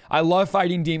demons? I love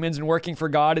fighting demons and working for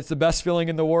God. It's the best feeling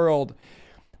in the world.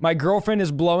 My girlfriend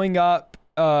is blowing up.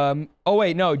 GF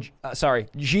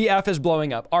is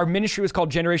blowing up. Our ministry was called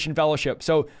Generation Fellowship.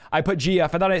 So I put GF. I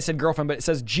thought I said girlfriend, but it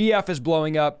says GF is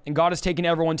blowing up and God has taken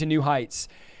everyone to new heights.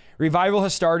 Revival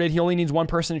has started. He only needs one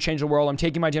person to change the world. I'm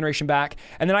taking my generation back.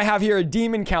 And then I have here a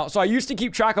demon count. So I used to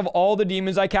keep track of all the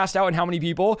demons I cast out and how many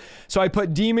people. So I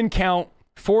put demon count,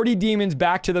 40 demons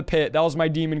back to the pit. That was my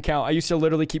demon count. I used to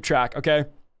literally keep track. Okay.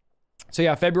 So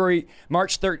yeah,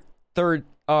 March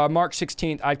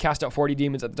 16th, I'd cast out 40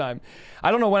 demons at the time.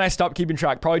 I don't know when I stopped keeping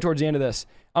track, probably towards the end of this.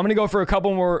 I'm going to go for a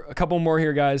couple more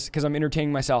here, guys, because I'm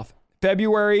entertaining myself.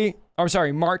 March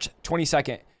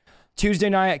 22nd. Tuesday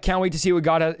night, I can't wait to see what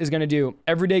God is going to do.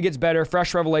 Every day gets better,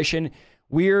 fresh revelation.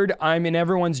 Weird, I'm in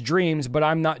everyone's dreams, but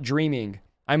I'm not dreaming.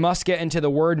 I must get into the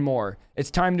word more. It's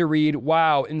time to read.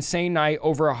 Wow, insane night,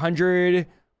 over 100,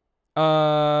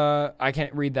 I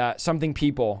can't read that. Something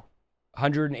people,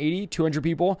 180, 200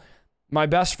 people. My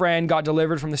best friend got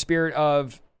delivered from the spirit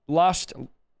of lust,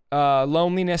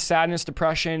 loneliness, sadness,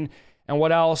 depression, and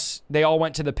what else? They all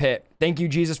went to the pit. Thank you,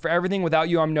 Jesus, for everything. Without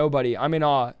you, I'm nobody. I'm in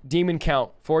awe. Demon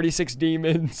count, 46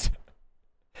 demons.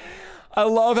 I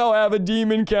love how I have a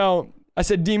demon count. I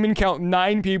said demon count,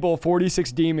 9 people,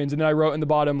 46 demons. And then I wrote in the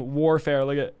bottom, warfare.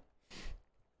 Look at,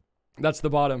 that's the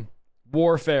bottom.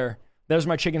 Warfare. There's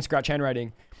my chicken scratch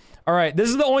handwriting. All right, this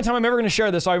is the only time I'm ever going to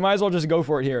share this, so I might as well just go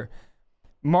for it here.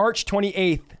 March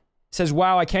 28th says,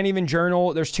 wow, I can't even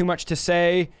journal. There's too much to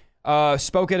say.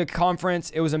 Spoke at a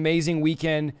conference. It was an amazing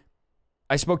weekend.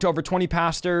 I spoke to over 20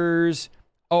 pastors.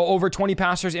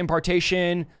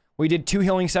 Impartation. We did 2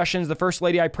 healing sessions. The first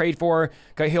lady I prayed for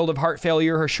got healed of heart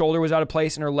failure. Her shoulder was out of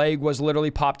place and her leg was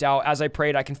literally popped out. As I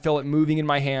prayed, I can feel it moving in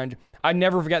my hand. I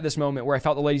never forget this moment where I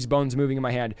felt the lady's bones moving in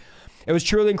my hand. It was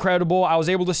truly incredible. I was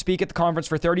able to speak at the conference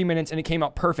for 30 minutes and it came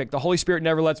out perfect. The Holy Spirit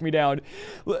never lets me down.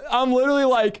 I'm literally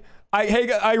like,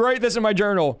 I write this in my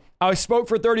journal. I spoke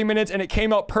for 30 minutes and it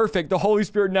came out perfect. The Holy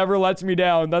Spirit never lets me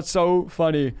down. That's so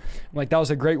funny. I'm like, that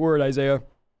was a great word, Isaiah.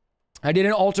 I did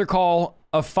an altar call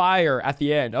of fire at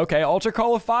the end. Okay, altar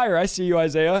call of fire. I see you,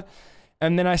 Isaiah.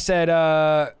 And then I said,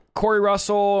 Corey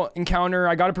Russell encounter.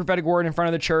 I got a prophetic word in front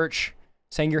of the church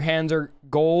saying your hands are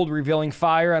gold, revealing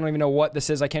fire. I don't even know what this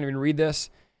is. I can't even read this.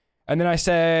 And then I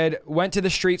said, went to the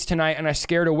streets tonight and I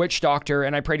scared a witch doctor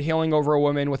and I prayed healing over a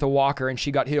woman with a walker and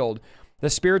she got healed. The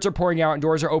spirits are pouring out and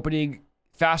doors are opening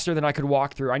faster than I could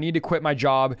walk through. I need to quit my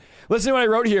job. Listen to what I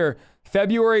wrote here.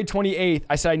 February 28th,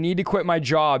 I said, I need to quit my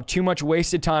job. Too much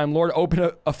wasted time. Lord,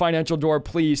 open a financial door,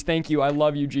 please. Thank you. I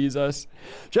love you, Jesus.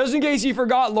 Just in case you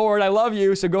forgot, Lord, I love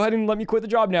you. So go ahead and let me quit the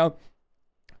job now.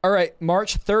 All right,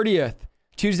 March 30th.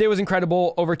 Tuesday was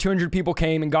incredible. Over 200 people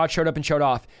came and God showed up and showed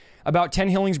off. About 10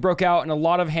 healings broke out and a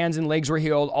lot of hands and legs were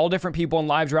healed. All different people and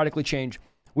lives radically changed.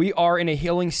 We are in a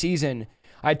healing season.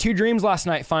 I had 2 dreams last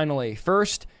night, finally.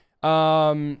 First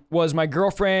was my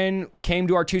girlfriend came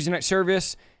to our Tuesday night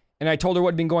service and I told her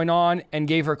what had been going on and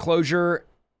gave her closure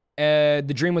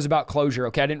The dream was about closure.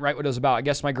 Okay, I didn't write what it was about. I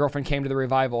guess my girlfriend came to the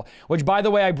revival, which, by the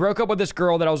way, I broke up with this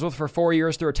girl that I was with for 4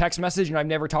 years through a text message, and I've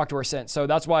never talked to her since. So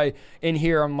that's why in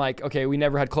here I'm like, okay, we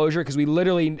never had closure, because we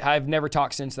literally have never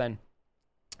talked since then.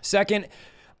 Second,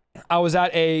 I was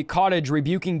at a cottage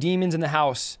rebuking demons in the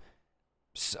house.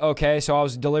 Okay, so I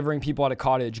was delivering people at a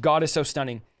cottage. God is so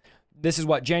stunning. This is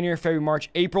what, January, February, March,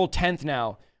 April 10th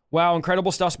now. Wow,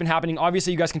 incredible stuff's been happening.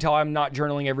 Obviously, you guys can tell I'm not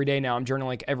journaling every day now. I'm journaling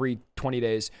like every 20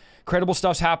 days. Incredible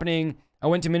stuff's happening. I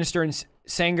went to minister in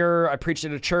Sanger. I preached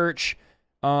at a church.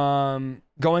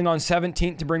 Going on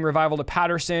 17th to bring revival to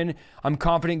Patterson. I'm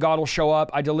confident God will show up.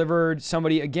 I delivered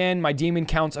somebody again. My demon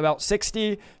count's about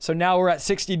 60. So now we're at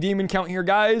 60 demon count here,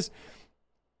 guys.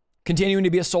 Continuing to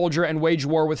be a soldier and wage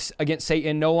war against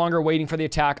Satan, no longer waiting for the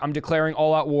attack. I'm declaring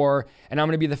all-out war, and I'm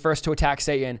going to be the first to attack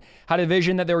Satan. Had a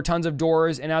vision that there were tons of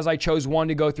doors, and as I chose one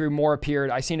to go through, more appeared.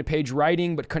 I seen a page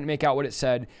writing, but couldn't make out what it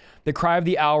said. The cry of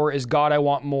the hour is, God, I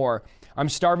want more. I'm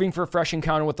starving for a fresh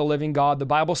encounter with the living God. The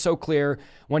Bible's so clear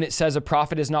when it says a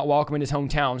prophet is not welcome in his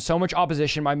hometown. So much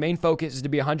opposition. My main focus is to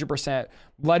be 100%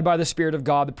 led by the Spirit of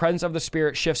God. The presence of the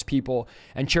Spirit shifts people,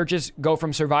 and churches go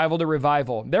from survival to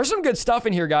revival. There's some good stuff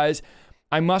in here, guys.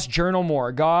 I must journal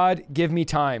more. God, give me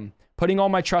time. Putting all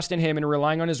my trust in him and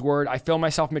relying on his word, I feel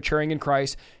myself maturing in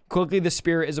Christ. Quickly, the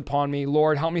Spirit is upon me.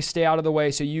 Lord, help me stay out of the way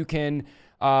so you can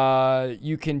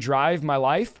drive my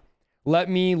life.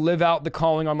 Let me live out the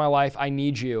calling on my life. I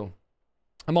need you.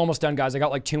 I'm almost done, guys. I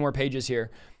got like 2 more pages here.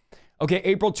 Okay,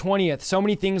 April 20th. So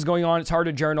many things going on. It's hard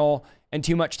to journal and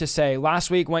too much to say.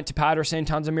 Last week, went to Patterson.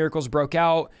 Tons of miracles broke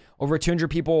out. Over 200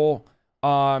 people,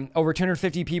 over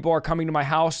 250 people are coming to my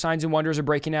house. Signs and wonders are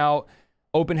breaking out.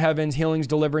 Open heavens, healings,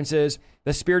 deliverances.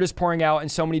 The Spirit is pouring out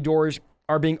and so many doors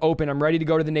are being opened. I'm ready to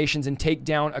go to the nations and take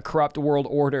down a corrupt world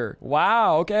order.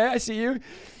 Wow, okay, I see you.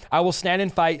 I will stand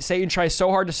and fight. Satan tries so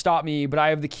hard to stop me, but I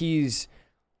have the keys.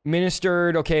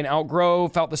 Ministered, okay, and outgrow,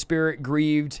 felt the Spirit,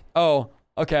 grieved. Oh,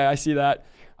 okay, I see that.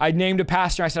 I named a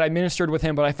pastor. I said I ministered with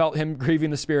him, but I felt him grieving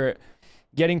the Spirit.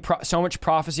 Getting so much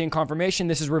prophecy and confirmation.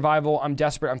 This is revival. I'm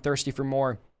desperate. I'm thirsty for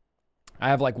more. I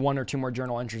have like 1 or 2 more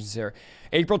journal entries here.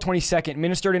 April 22nd,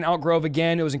 ministered in Outgrove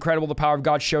again. It was incredible. The power of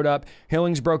God showed up.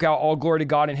 Healings broke out. All glory to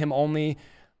God and him only.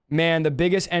 Man, the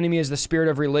biggest enemy is the spirit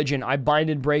of religion. I bind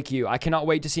and break you. I cannot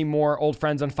wait to see more old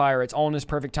friends on fire. It's all in his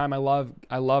perfect time. I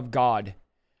love God.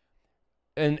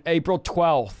 And April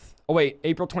 12th. Oh, wait,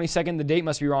 April 22nd. The date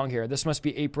must be wrong here. This must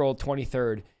be April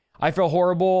 23rd. I feel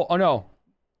horrible. Oh, no.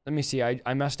 Let me see.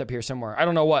 I messed up here somewhere. I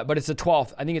don't know what, but it's the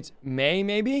 12th. I think it's May,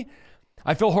 maybe?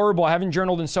 I feel horrible. I haven't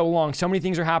journaled in so long. So many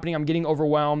things are happening. I'm getting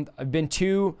overwhelmed. I went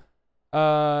to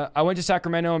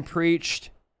Sacramento and preached.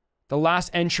 The last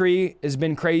entry has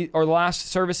been crazy, or the last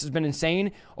service has been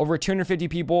insane. Over 250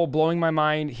 people, blowing my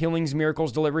mind. Healings,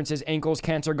 miracles, deliverances, ankles,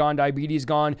 cancer gone, diabetes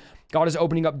gone. God is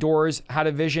opening up doors. Had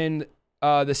a vision.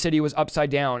 The city was upside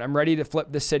down. I'm ready to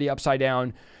flip the city upside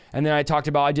down. And then I talked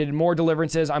about, I did more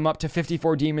deliverances. I'm up to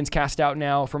 54 demons cast out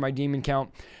now for my demon count.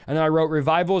 And then I wrote,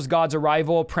 revival is God's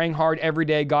arrival. Praying hard every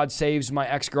day. God saves my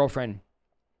ex-girlfriend.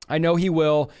 I know he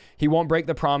will. He won't break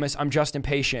the promise. I'm just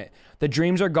impatient. The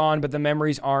dreams are gone, but the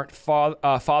memories aren't.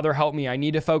 Father, help me. I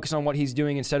need to focus on what he's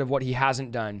doing instead of what he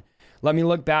hasn't done. Let me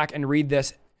look back and read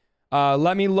this.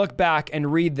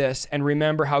 And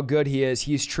remember how good he is.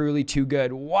 He's truly too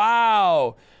good.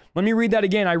 Wow. Let me read that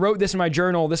again. I wrote this in my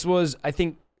journal. This was, I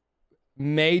think,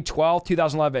 May 12th,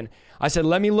 2011. I said,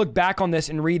 let me look back on this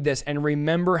and read this and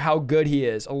remember how good he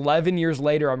is. 11 years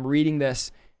later, I'm reading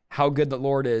this, how good the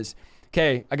Lord is.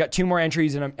 Okay, I got 2 more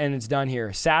entries and it's done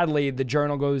here. Sadly, the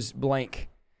journal goes blank.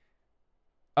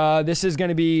 This is going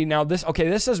to be,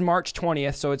 this is March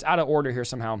 20th, so it's out of order here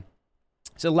somehow.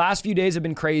 So the last few days have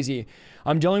been crazy.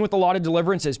 I'm dealing with a lot of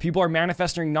deliverances. People are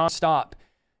manifesting nonstop.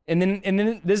 And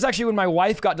then this is actually when my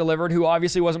wife got delivered, who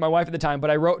obviously wasn't my wife at the time, but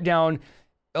I wrote down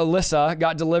Alyssa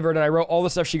got delivered and I wrote all the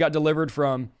stuff she got delivered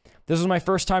from. This was my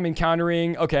first time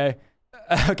encountering, okay,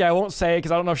 I won't say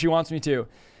because I don't know if she wants me to.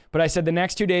 But I said the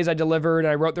next 2 days I delivered and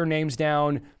I wrote their names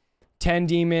down. 10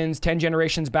 demons, 10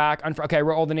 generations back. Okay, I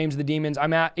wrote all the names of the demons.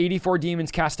 I'm at 84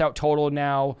 demons cast out total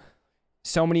now.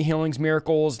 So many healings,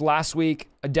 miracles. Last week,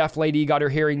 a deaf lady got her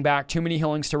hearing back. Too many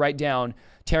healings to write down.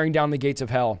 Tearing down the gates of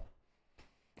hell.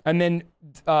 And then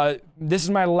this is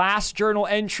my last journal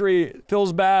entry. It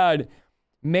feels bad.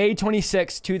 May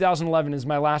 26, 2011 is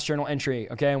my last journal entry.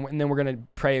 Okay, and then we're going to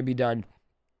pray and be done.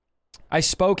 I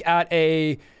spoke at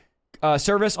a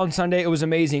service on Sunday. It was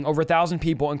amazing. Over 1,000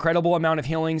 people, incredible amount of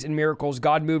healings and miracles.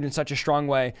 God moved in such a strong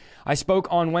way. I spoke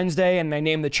on Wednesday and I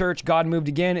named the church. God moved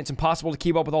again. It's impossible to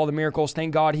keep up with all the miracles.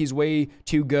 Thank God he's way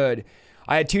too good.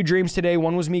 I had 2 dreams today.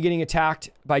 One was me getting attacked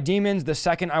by demons. The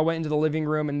second, I went into the living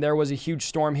room and there was a huge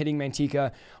storm hitting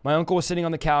Manteca. My uncle was sitting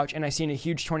on the couch and I seen a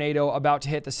huge tornado about to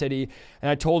hit the city. And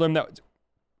I told him,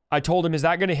 is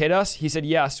that going to hit us? He said,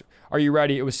 yes. Are you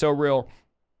ready? It was so real.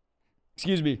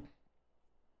 Excuse me.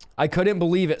 I couldn't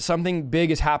believe it. Something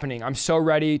big is happening. I'm so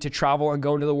ready to travel and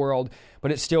go into the world,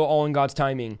 but it's still all in God's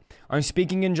timing. I'm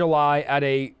speaking in July at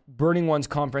a Burning Ones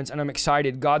conference, and I'm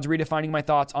excited. God's redefining my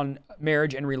thoughts on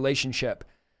marriage and relationship,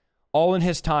 all in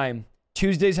his time.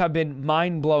 Tuesdays have been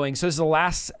mind-blowing. So this is the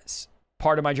last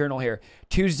part of my journal here.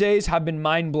 Tuesdays have been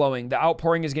mind-blowing. The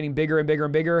outpouring is getting bigger and bigger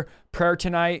and bigger. Prayer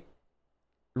tonight,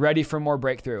 ready for more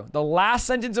breakthrough. The last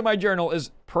sentence of my journal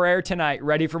is prayer tonight,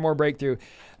 ready for more breakthrough.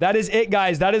 That is it,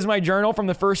 guys. That is my journal from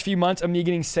the first few months of me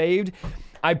getting saved.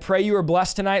 I pray you are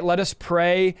blessed tonight. Let us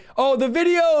pray. Oh, the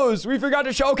videos. We forgot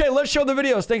to show. Okay, let's show the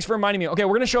videos. Thanks for reminding me. Okay,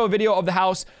 we're going to show a video of the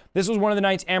house. This was one of the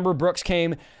nights Amber Brooks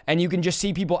came, and you can just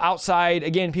see people outside.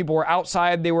 Again, people were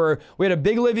outside. We had a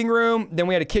big living room, then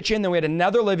we had a kitchen, then we had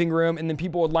another living room, and then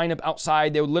people would line up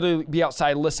outside. They would literally be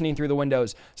outside listening through the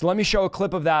windows. So let me show a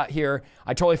clip of that here.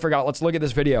 I totally forgot. Let's look at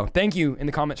this video. Thank you in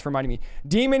the comments for reminding me.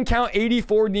 Demon count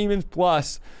 84 demons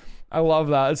plus. I love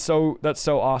that. That's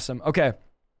so awesome. Okay.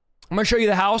 I'm going to show you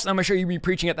the house, and I'm going to show you me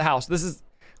preaching at the house. This is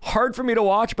hard for me to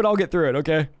watch, but I'll get through it,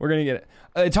 okay? We're going to get it.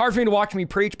 It's hard for me to watch me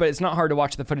preach, but it's not hard to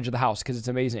watch the footage of the house because it's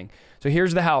amazing. So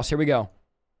here's the house. Here we go.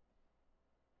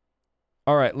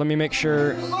 All right, let me make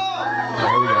sure. Here we go.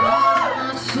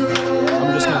 I'm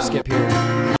just going to skip here.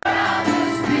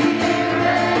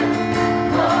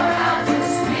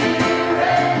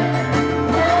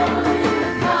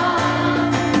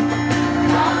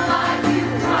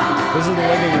 This is the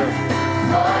living room.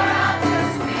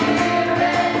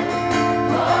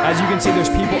 As you can see, there's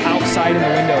people outside in the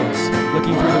windows,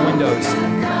 looking through the windows.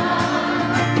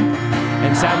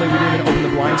 And sadly, we didn't even open the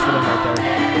blinds for them right there.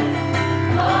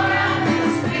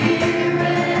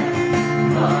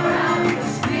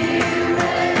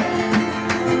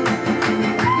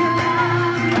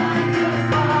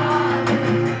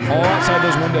 All outside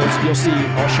those windows, you'll see,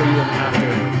 I'll show you them after.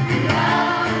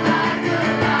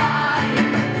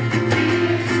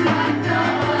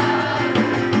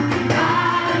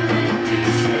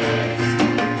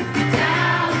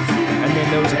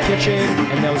 There was a kitchen,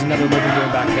 and there was another living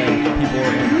room back there. People were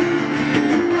in.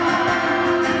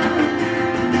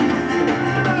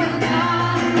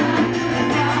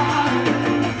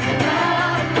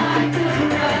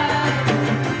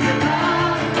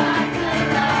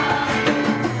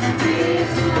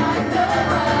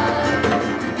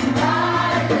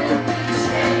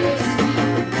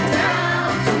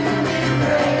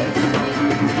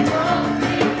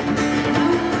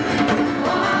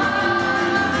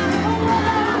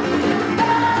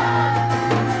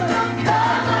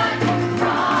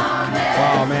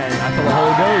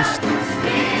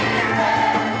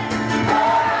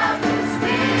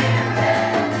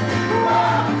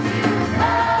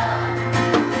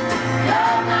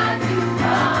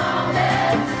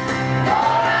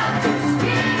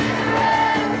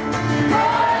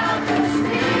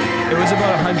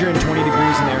 About 120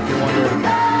 degrees in there, if you're wondering.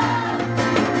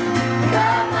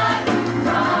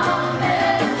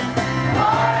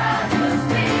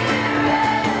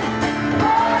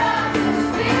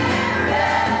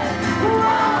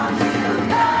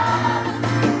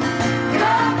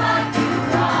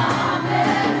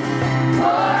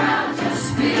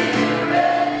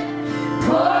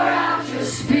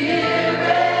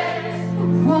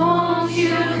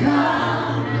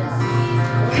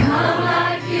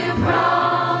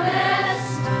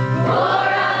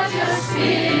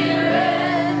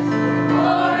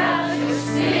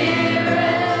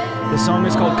 The song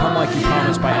is called Come Like You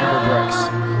Promised by Amber Brooks.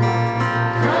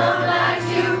 Come like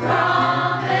you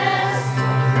promised,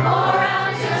 pour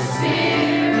out your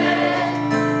spirit,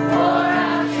 pour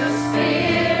out your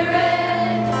spirit.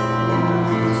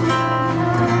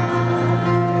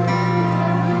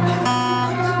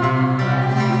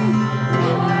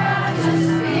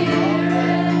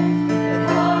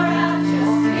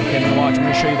 Okay, then watch, I'm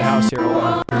going to show you the house here. Hold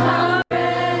on.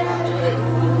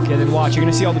 Okay, then watch. You're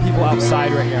going to see all the people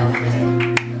outside right now.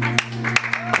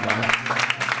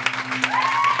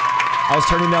 I was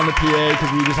turning down the PA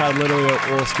because we just had literally a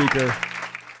little speaker.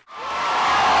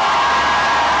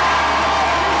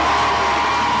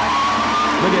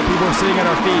 Look at people are sitting at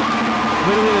our feet.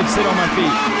 Literally, they'd sit on my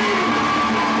feet.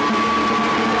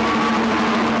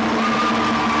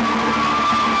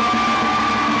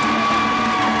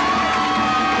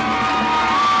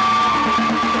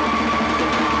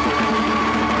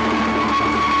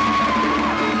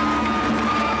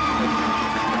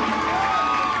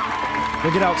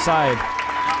 Look at outside.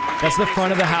 That's the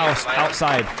front of the house,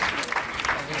 outside.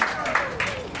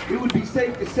 It would be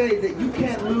safe to say that you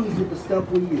can't lose with the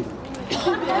stuff we use. You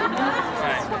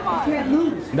can't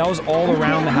lose. That was all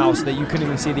around the house that you couldn't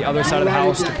even see the other side of the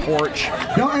house, the porch.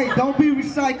 Don't be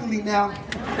recycling now.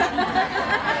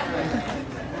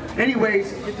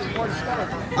 Anyways,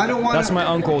 I don't want. That's my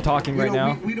uncle talking right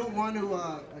now. We don't want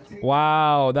to.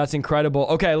 Wow, that's incredible.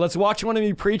 Okay, let's watch one of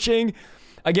me preaching.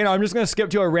 Again, I'm just going to skip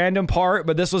to a random part,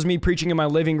 but this was me preaching in my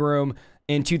living room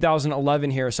in 2011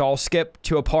 here. So I'll skip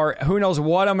to a part. Who knows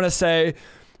what I'm going to say?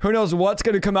 Who knows what's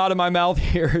going to come out of my mouth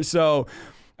here? So,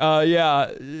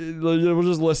 yeah, we'll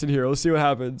just listen here. Let's see what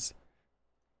happens.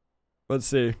 Let's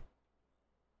see.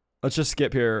 Let's just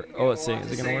skip here. Oh, let's see.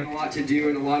 Is it going to work? A lot to do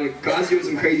and a lot of God's doing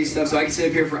some crazy stuff, so I can sit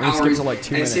up here for hours. Skip to like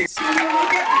 2 minutes. So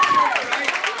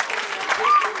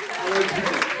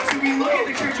we look at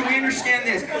the church and we understand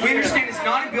this. We understand it's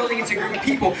not a building, it's a group of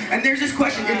people. And there's this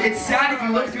question. It's sad if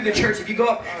you look through the church, if you go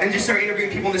up and just start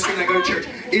interviewing people in this room that go to church,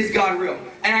 is God real?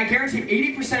 And I guarantee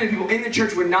 80% of people in the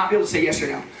church would not be able to say yes or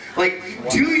no. Like,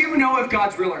 do you know if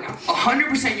God's real or not?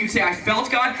 100% you'd say, I felt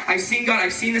God, I've seen God,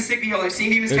 I've seen the sick be healed, I've seen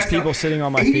demons cast out. There's people sitting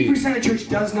on my feet. 80% of the church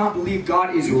does not believe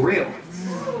God is real.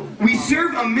 We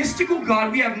serve a mystical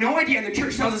God. We have no idea. And the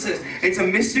church tells us this. It's a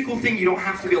mystical thing you don't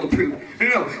have to be able to prove.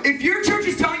 No. If your church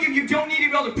is telling you you don't need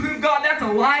to be able to prove God, that's a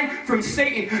lie from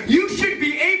Satan. You should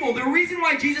be able. The reason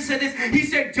why Jesus said this, he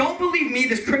said, don't believe me,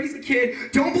 this crazy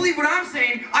kid. Don't believe what I'm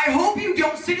saying. I hope you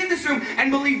don't sit in this room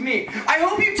and believe me. I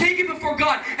hope you take it before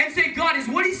God and say, God, is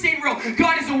what he's saying real?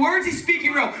 God, is the words he's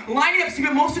speaking real? Line it up. See,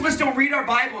 but most of us don't read our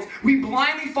Bibles. We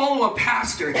blindly follow a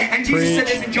pastor. And Jesus said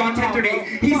this in John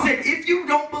 10:38. He said, if you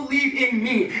don't believe in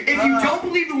me, if you don't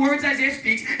believe the words Isaiah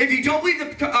speaks, if you don't believe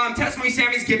the testimony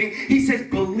Sammy's giving, he says,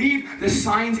 believe the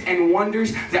signs and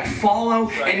wonders that follow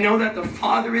and know that the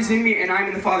Father is in me and I'm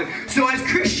in the Father. So as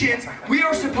Christians, we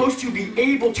are supposed to be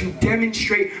able to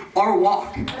demonstrate our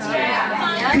walk.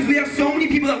 Because we have so many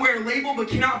people that wear a label but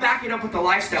cannot back it up with the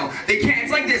lifestyle. They can't.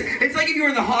 It's like this. It's like if you're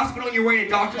in the hospital and you're wearing a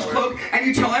doctor's cloak and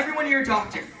you tell everyone you're a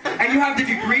doctor. And you have the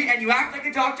degree and you act like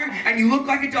a doctor and you look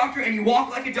like a doctor and you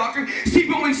walk like a doctor. See,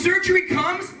 but when surgery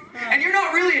comes and you're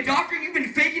not really a doctor, you've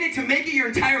been faking it to make it your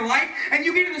entire life, and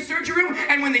you get in the surgery room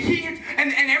and when the heat hits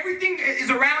and everything is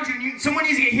around you and someone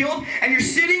needs to get healed and you're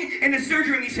sitting in the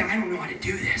surgery and you say, I don't know how to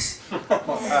do this.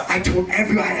 I told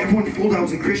everyone fooled I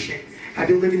was a Christian. I've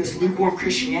been living this lukewarm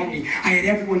Christianity. I had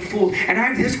everyone fooled. And I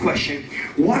have this question.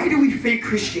 Why do we fake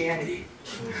Christianity?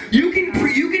 You can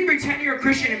pretend you're a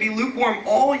Christian and be lukewarm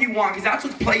all you want, because that's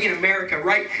what's plaguing America,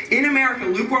 right? In America,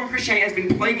 lukewarm Christianity has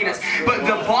been plaguing us. But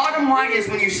the bottom line is,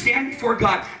 when you stand before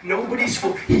God, nobody's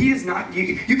fooled. He is not.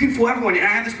 You can fool everyone. And I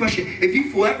have this question. If you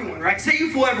fool everyone, right? Say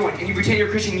you fool everyone and you pretend you're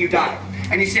a Christian and you die.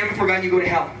 And you stand before God and you go to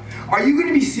hell. Are you going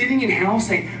to be sitting in hell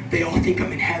saying, they all think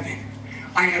I'm in heaven?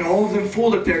 I had all of them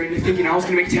fooled up there into thinking I was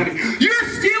going to make it to heaven. You're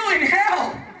still in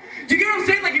hell! Do you get what I'm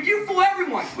saying? Like, if you fool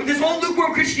everyone with this whole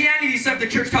lukewarm Christianity stuff the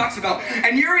church talks about,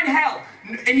 and you're in hell,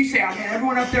 and you say, okay,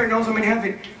 everyone up there knows I'm in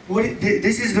heaven.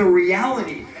 This is the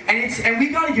reality. And we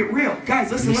gotta get real.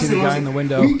 Guys, listen. In the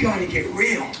window. We gotta get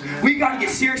real. We gotta get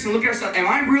serious and look at ourselves. Am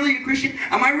I really a Christian?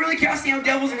 Am I really casting out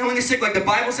devils and healing the sick like the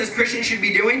Bible says Christians should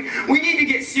be doing? We need to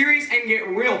get serious and get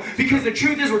real, because the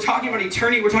truth is, we're talking about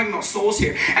eternity, we're talking about souls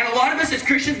here. And a lot of us as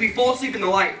Christians, we fall asleep in the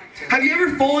light. Have you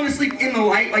ever fallen asleep in the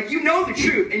light? Like, you know the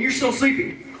truth and you're still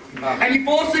sleeping. And you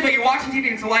fall asleep, but you're watching TV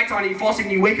and it's the lights on and you fall asleep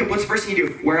and you wake up, what's the first thing you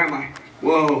do? Where am I?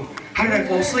 Whoa, how did I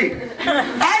fall asleep?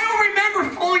 I don't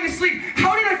remember falling asleep.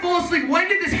 How did I fall asleep? When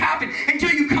did this happen? Until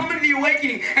you come into the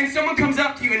awakening and someone comes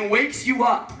up to you and wakes you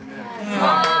up.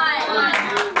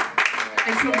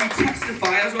 And so we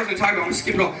testify, that's what I was going to talk about, I'm going to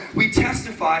skip it all. We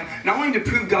testify, not only to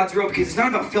prove God's real, because it's not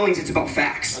about feelings, it's about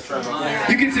facts. That's right.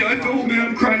 You can say, I feel, man,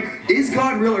 I'm crying. Is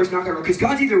God real or is not God real? Because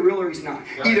God's either real or he's not.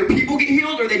 Either people get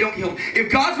healed or they don't get healed.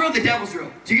 If God's real, the devil's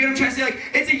real. Do you get what I'm trying to say? Like,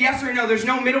 it's a yes or a no. There's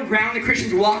no middle ground. The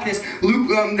Christians walk this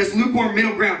lukewarm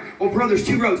middle ground. Well, bro, there's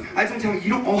two roads. I just want to tell you, you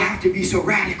don't all have to be so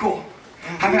radical.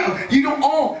 You don't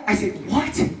all. I said,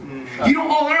 what? You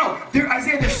don't all know.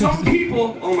 Isaiah, there's some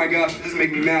people, oh my gosh, this is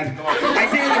making me mad.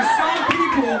 Isaiah, there's some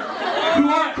people who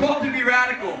aren't called to be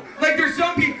radical. Like, there's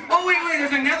some people, oh wait,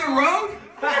 there's another road?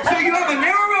 So you have a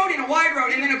narrow road and a wide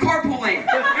road and then a carpool lane.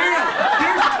 No,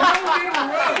 there's no middle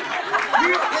road.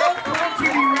 We're all called to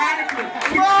be radical.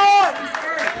 Come on!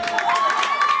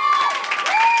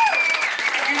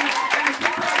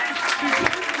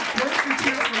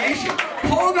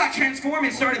 Paul got transformed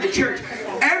and started the church.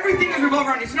 Everything is revolved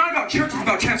around. It's not about church, it's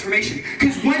about transformation.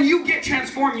 Because when you get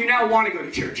transformed, you now want to go to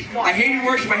church. I hated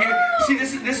worship. See,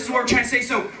 this is what we're trying to say.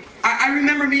 So I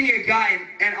remember meeting a guy,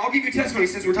 and I'll give you a testimony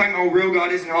since we're talking about how real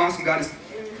God is and how awesome God is.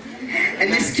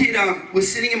 And this kid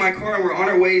was sitting in my car, and we're on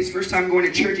our way, his first time going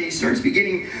to church, and he starts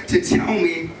beginning to tell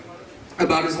me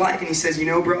about his life. And he says, you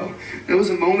know, bro, there was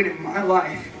a moment in my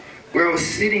life where I was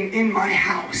sitting in my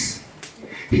house.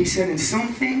 He said, and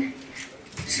something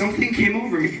came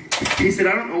over me. He said,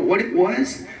 I don't know what it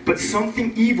was, but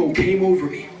something evil came over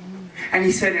me. And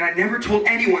he said, and I never told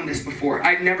anyone this before.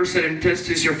 I'd never said it. This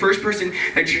is your first person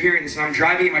that you're hearing this. And I'm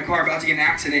driving in my car about to get in an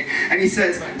accident. And he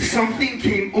says, something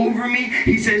came over me.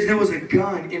 He says, there was a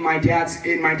gun in my dad's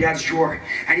drawer.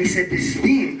 And he said, this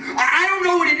thing, I don't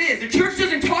know what it is. The church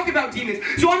doesn't talk about demons,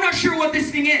 so I'm not sure what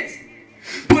this thing is.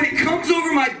 But it comes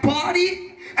over my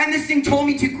body, and this thing told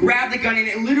me to grab the gun, and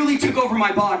it literally took over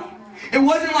my body. It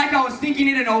wasn't like I was thinking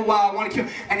it and, oh wow, I want to kill.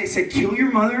 And it said, kill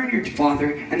your mother and your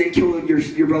father, and then kill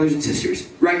your brothers and sisters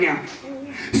right now.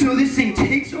 So this thing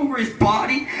takes over his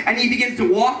body, and he begins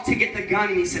to walk to get the gun,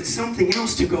 and he said, something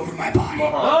else took over my body. He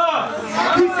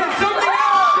said, something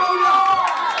else showed up.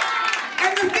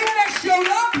 And the thing that showed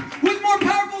up was more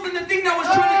powerful than the thing that was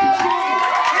trying to control me.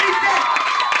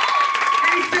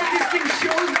 And he said, this thing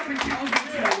shows up and tells me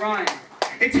to run.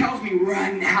 It tells me,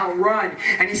 run now, run.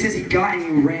 And he says he got and he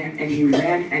ran, and he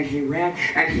ran, and he ran,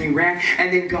 and he ran.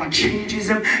 And then God changes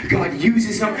him. God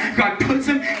uses him. God puts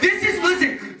him.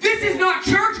 Listen, this is not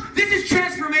church. This is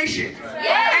transformation.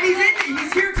 Yeah. And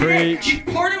he's here today. Preach. He's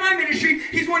part of my ministry.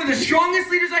 He's one of the strongest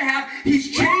leaders I have.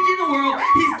 He's changing the world.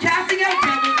 He's casting out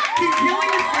devils. He's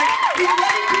healing the sick. He's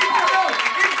letting people know.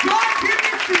 If God did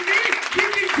this to me, he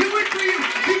can do it for you.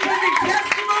 Because a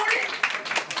testimony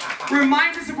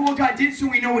reminds us of what God did so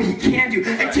we know what he can do.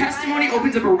 A testimony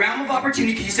opens up a realm of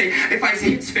opportunity. Can you say, if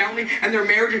Isaiah's family and their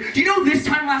marriage, do you know this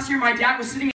time last year my dad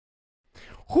was sitting.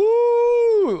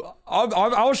 Whoo!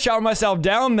 I was shouting myself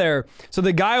down there. So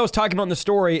the guy I was talking about in the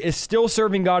story is still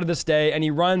serving God to this day, and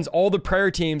he runs all the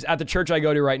prayer teams at the church I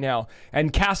go to right now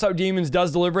and casts out demons,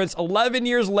 does deliverance. 11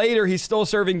 years later, he's still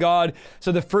serving God,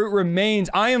 so the fruit remains.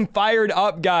 I am fired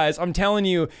up, guys. I'm telling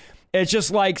you, it's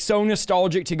just like so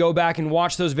nostalgic to go back and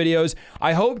watch those videos.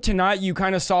 I hope tonight you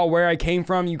kind of saw where I came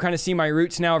from. You kind of see my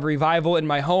roots now of revival in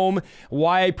my home,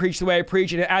 why I preach the way I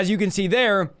preach. And as you can see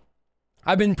there,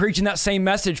 I've been preaching that same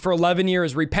message for 11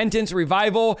 years. Repentance,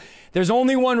 revival. There's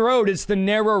only one road. It's the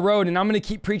narrow road. And I'm going to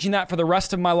keep preaching that for the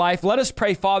rest of my life. Let us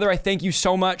pray. Father, I thank you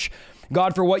so much,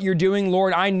 God, for what you're doing.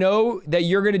 Lord, I know that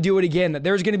you're going to do it again, that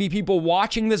there's going to be people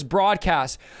watching this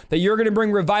broadcast, that you're going to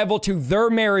bring revival to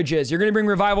their marriages. You're going to bring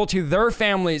revival to their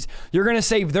families. You're going to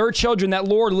save their children. That,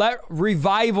 Lord, let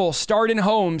revival start in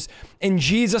homes in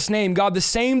Jesus' name. God, the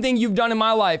same thing you've done in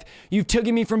my life. You've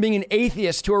taken me from being an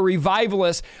atheist to a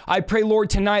revivalist. I pray,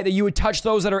 Lord, tonight that you would touch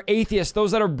those that are atheists,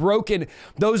 those that are broken,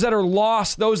 those that are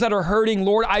lost, those that are hurting.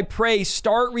 Lord, I pray,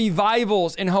 start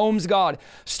revivals in homes, God.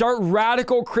 Start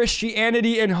radical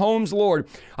Christianity in homes, Lord.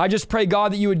 I just pray,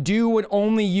 God, that you would do what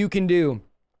only you can do.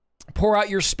 Pour out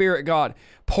your spirit, God.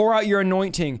 Pour out your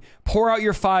anointing. Pour out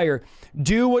your fire.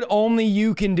 Do what only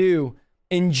you can do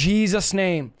in Jesus'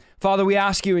 name. Father, we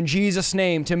ask you in Jesus'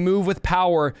 name to move with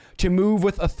power, to move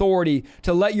with authority,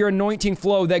 to let your anointing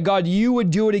flow, that God, you would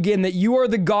do it again, that you are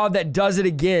the God that does it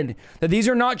again, that these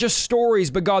are not just stories,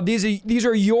 but God, these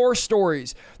are your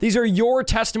stories. These are your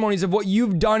testimonies of what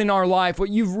you've done in our life,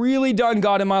 what you've really done,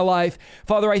 God, in my life.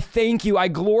 Father, I thank you. I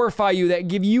glorify you, that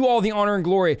give you all the honor and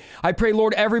glory. I pray,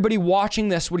 Lord, everybody watching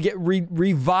this would get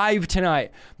revived tonight.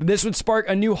 This would spark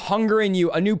a new hunger in you,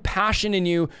 a new passion in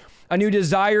you, a new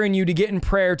desire in you to get in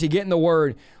prayer, to get in the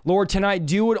word. Lord, tonight,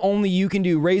 do what only you can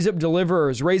do. Raise up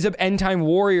deliverers, raise up end-time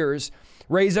warriors,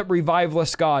 raise up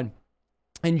revivalists, God.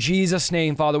 In Jesus'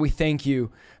 name, Father, we thank you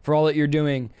for all that you're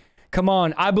doing. Come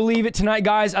on. I believe it tonight,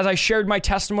 guys. As I shared my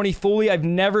testimony fully, I've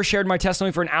never shared my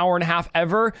testimony for an hour and a half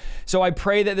ever. So I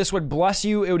pray that this would bless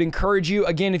you. It would encourage you.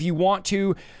 Again, if you want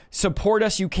to support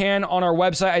us, you can on our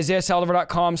website,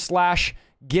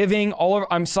 isaiahsaldivar.com/giving,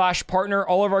 /partner,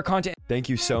 all of our content. Thank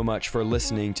you so much for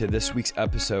listening to this week's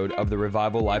episode of the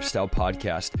Revival Lifestyle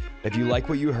Podcast. If you like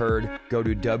what you heard, go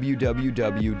to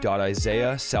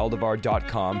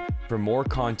www.isaiahsaldivar.com for more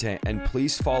content, and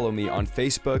please follow me on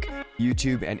Facebook,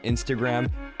 YouTube, and Instagram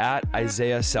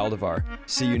 @Isaiah Saldivar.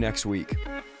 See you next week.